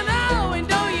 Stand, oh, and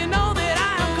don't you know that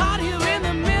I am caught here in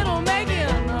the middle making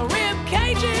rib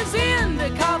cages into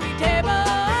coffee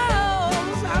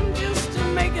tables. I'm just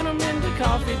making them into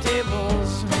coffee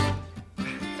tables.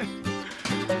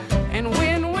 And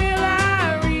when will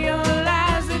I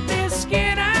realize that this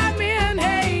skin I'm in,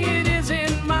 hey, it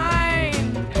isn't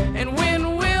mine? And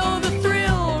when will the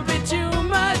thrill be too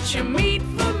much meat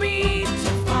for me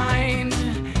to find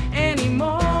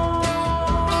anymore?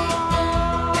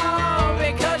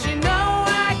 Because you know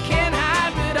I can't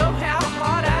hide, but oh, how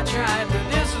hard I tried. But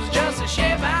this is just the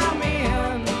shape I'm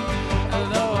in.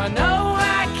 Although I know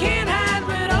I can't hide,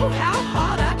 but oh, how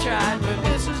hard I tried. But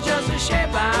this is just the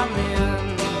shape I'm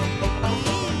in.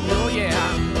 Oh, yeah.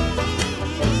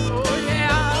 Oh,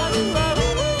 yeah.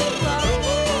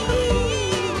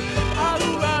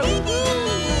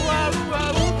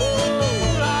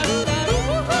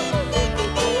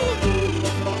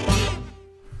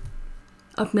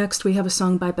 Up next, we have a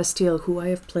song by Bastille, who I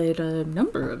have played a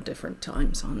number of different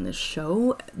times on this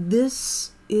show.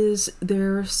 This is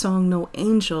their song No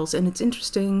Angels, and it's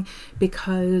interesting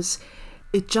because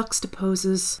it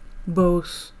juxtaposes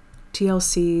both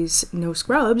TLC's No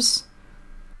Scrubs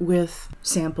with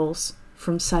samples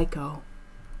from Psycho.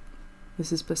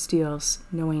 This is Bastille's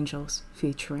No Angels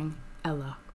featuring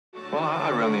Ella. Well,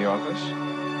 I run the office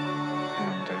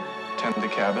and tend the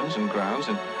cabins and grounds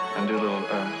and do little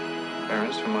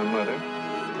errands for my mother.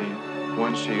 The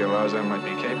ones she allows I might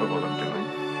be capable of doing.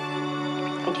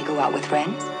 And you go out with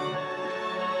friends?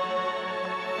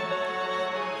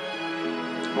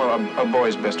 Well, a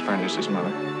boy's best friend is his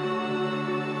mother.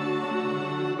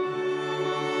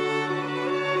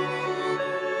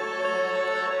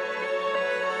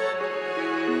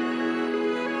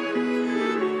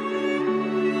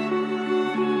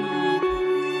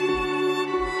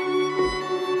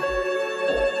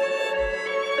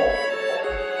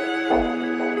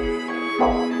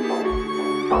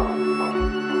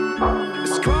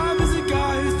 Described as a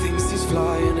guy who thinks he's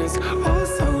flying, is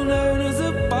also known as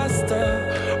a buster.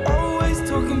 Always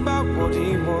talking about what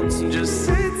he wants.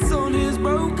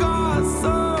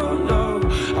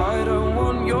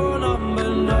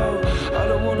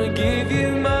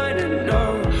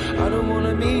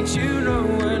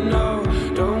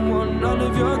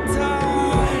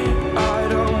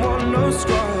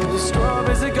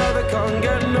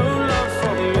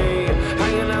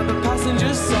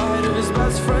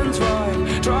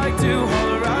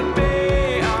 at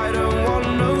me. I don't want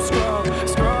no scrub.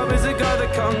 Scrub is a guy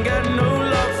that can't get no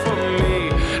love from me.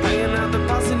 Hanging out the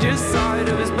passenger side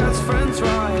of his best friend's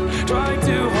ride, trying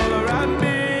to holler at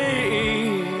me.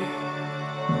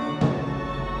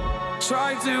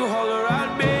 Trying to holler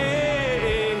at me.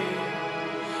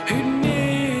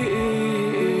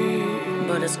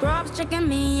 But the scrub's checking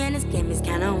me and his game is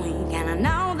kinda weak. And I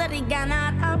know that he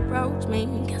cannot approach me,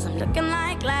 cause I'm looking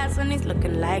like glass and he's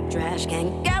looking like trash.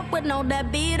 Can't get with no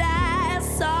deadbeat ass,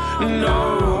 so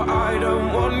no, I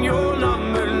don't want your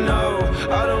number, no.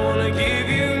 I don't wanna give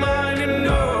you mine, and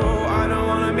no, I don't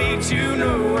wanna meet you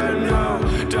nowhere, no.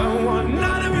 Don't want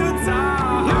none of your time.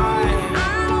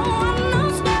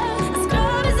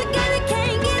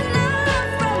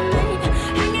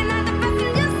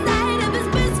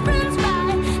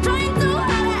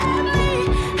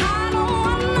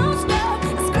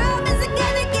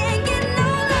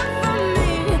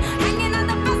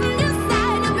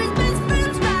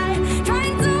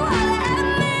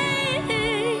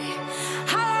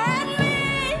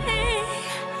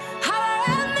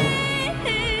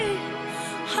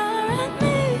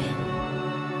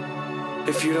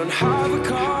 If you don't have a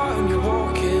car and you're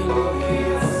walking,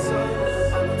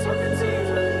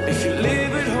 if you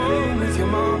live at home with your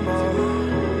mama,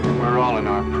 We're all in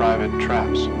our private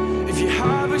traps, if you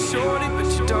have a shorty but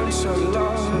you don't show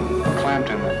love, clamped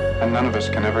in them, and none of us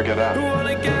can ever get out. who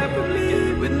wanna get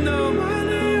believe with no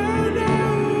money, oh no,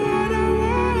 I don't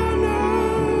want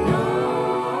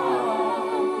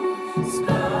no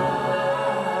scars,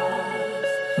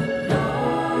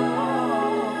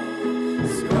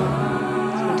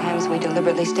 Sometimes we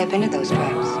deliberately step into those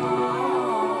traps.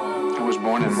 I was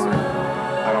born in mine.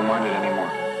 I don't mind it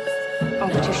anymore. Oh,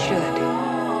 but you should.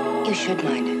 You should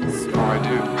mind it. Oh, I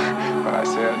do, but I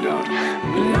say I don't.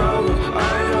 No,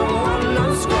 I don't want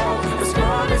no scrub. A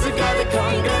scrub is a guy that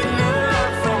can't get no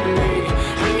love from me.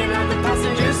 Hanging out the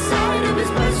passenger side of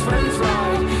his best friend's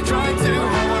ride, trying to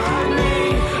holler at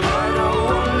me. I don't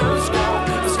want no scrub.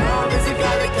 A scrub is a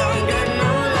guy that can't get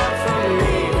no love from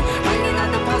me. Hanging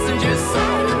out the passenger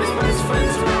side of his best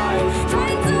friend's ride,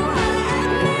 trying to holler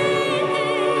at me.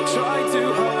 Trying to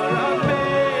holler at me.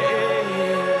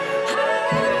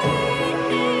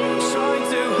 Trying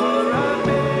to holler at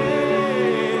me.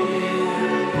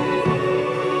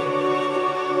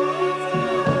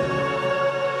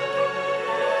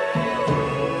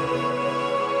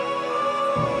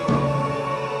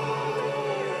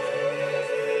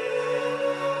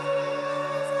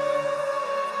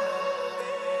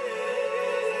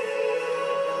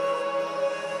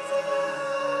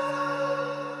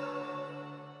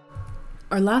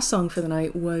 Our last song for the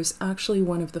night was actually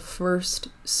one of the first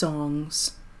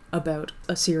songs about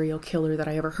a serial killer that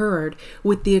I ever heard,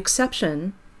 with the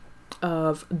exception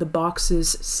of the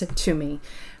boxes sent to me.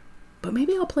 But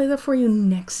maybe I'll play that for you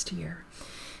next year.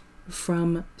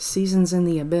 From Seasons in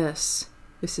the Abyss,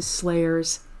 this is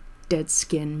Slayer's Dead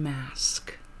Skin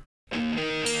Mask.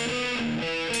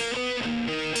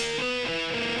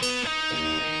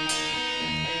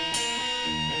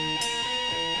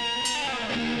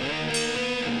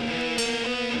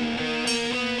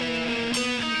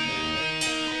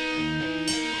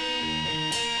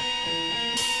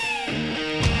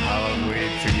 How I've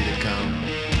waited for you to come.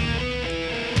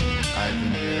 I've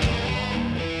been here all along.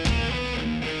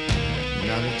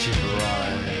 Now that you've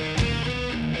arrived,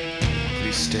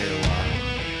 please stay a while.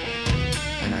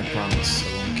 And I promise I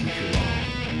won't keep you long.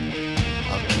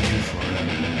 I'll keep you forever.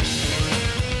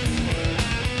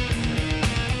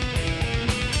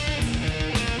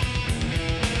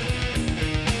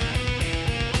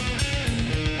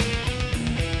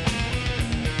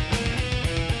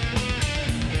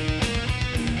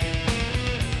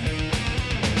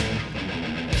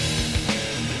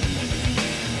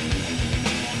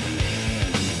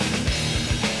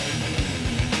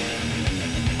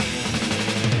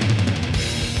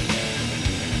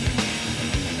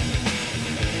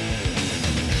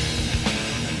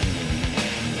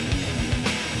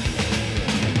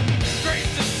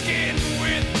 Graze the skin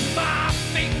with my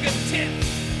fingertips.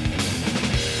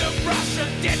 The brush of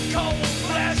dead cold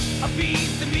flesh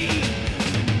appease the meat.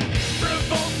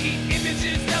 Provoking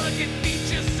images, delicate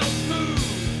features so smooth.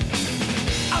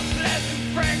 A pleasant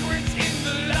fragrance in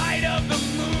the light of the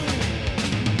moon.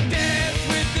 Dance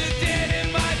with the dead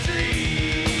in my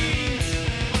dreams.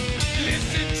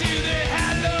 Listen to their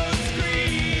hallowed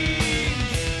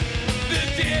screams. The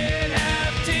dead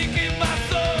have taken my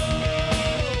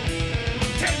soul.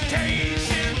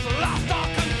 Temptations lost all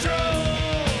control.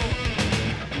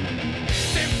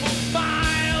 Simple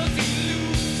smiles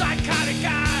elude psychotic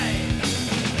eyes.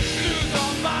 Lose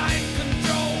all mind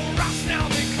control, rush now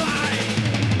decline.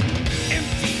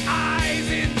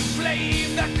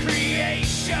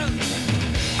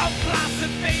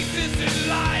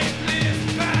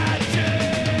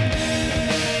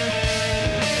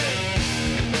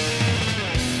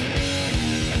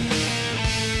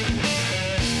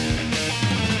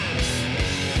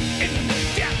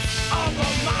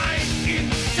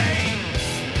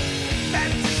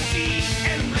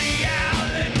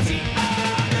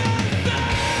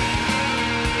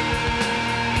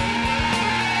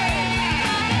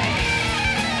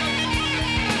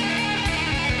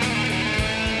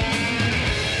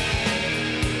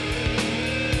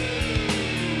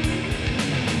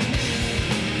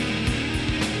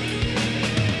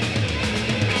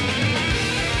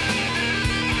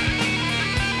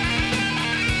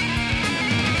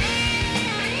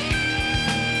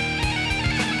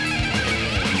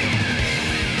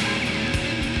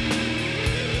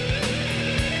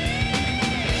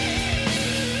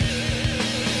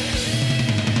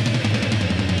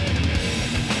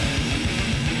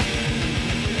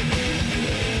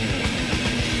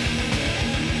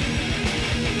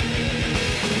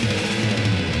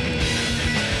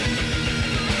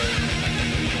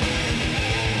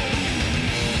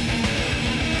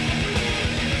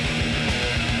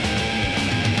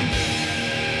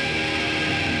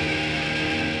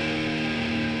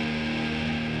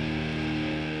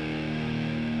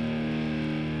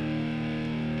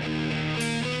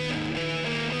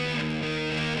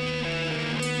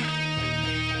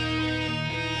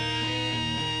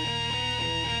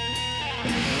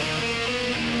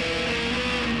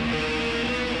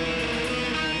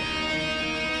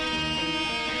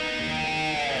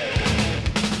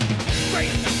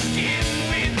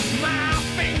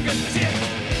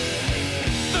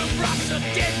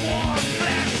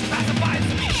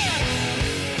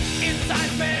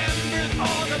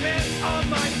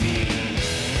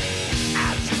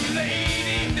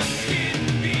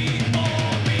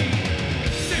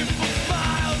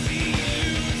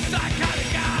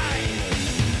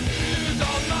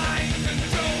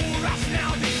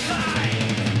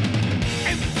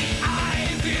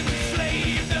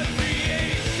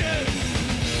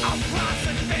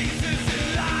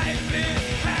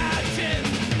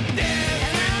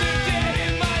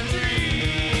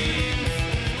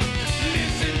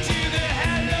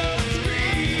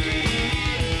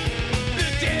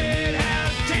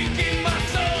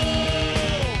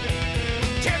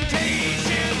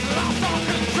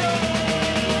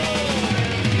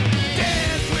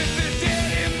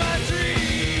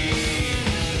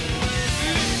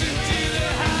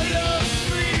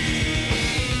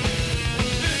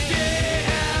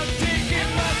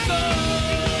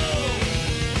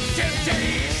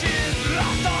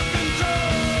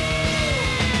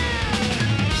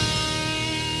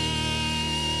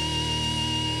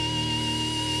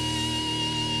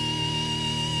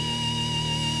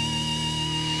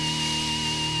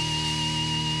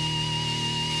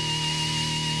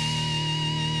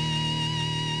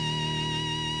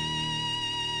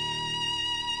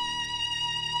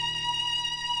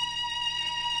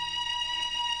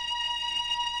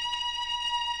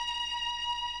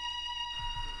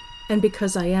 And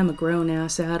because I am a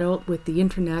grown-ass adult with the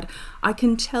internet, I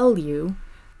can tell you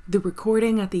the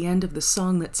recording at the end of the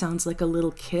song that sounds like a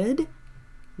little kid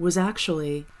was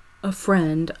actually a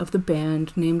friend of the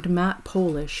band named Matt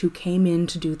Polish who came in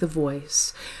to do the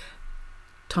voice.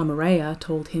 Tomaraya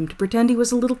told him to pretend he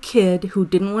was a little kid who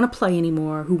didn't want to play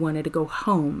anymore, who wanted to go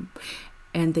home.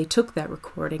 And they took that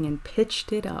recording and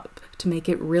pitched it up to make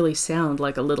it really sound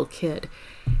like a little kid.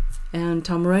 And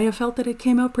Tomaraya felt that it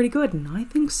came out pretty good, and I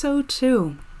think so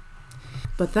too.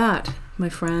 But that, my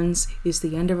friends, is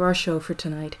the end of our show for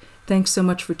tonight. Thanks so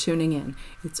much for tuning in.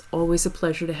 It's always a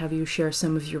pleasure to have you share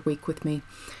some of your week with me.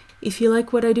 If you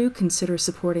like what I do, consider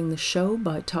supporting the show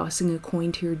by tossing a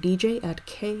coin to your DJ at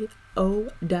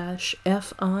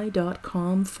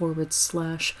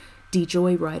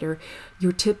ko-fi.com/DJoyRider.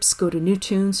 Your tips go to new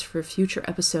tunes for future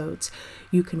episodes.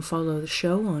 You can follow the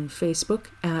show on Facebook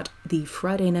at the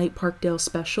Friday Night Parkdale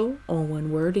Special, all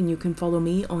one word, and you can follow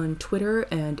me on Twitter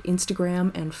and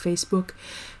Instagram and Facebook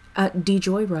at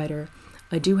DJoyRider.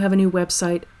 I do have a new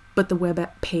website, but the web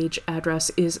page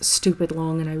address is stupid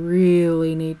long, and I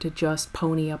really need to just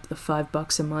pony up the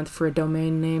 $5 a month for a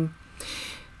domain name.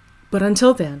 But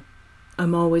until then,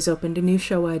 I'm always open to new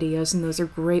show ideas, and those are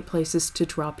great places to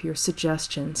drop your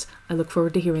suggestions. I look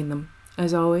forward to hearing them.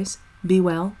 As always, be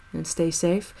well and stay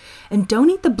safe. And don't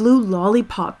eat the blue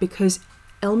lollipop, because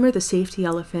Elmer the safety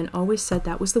elephant always said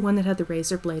that was the one that had the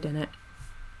razor blade in it.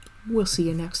 We'll see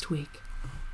you next week.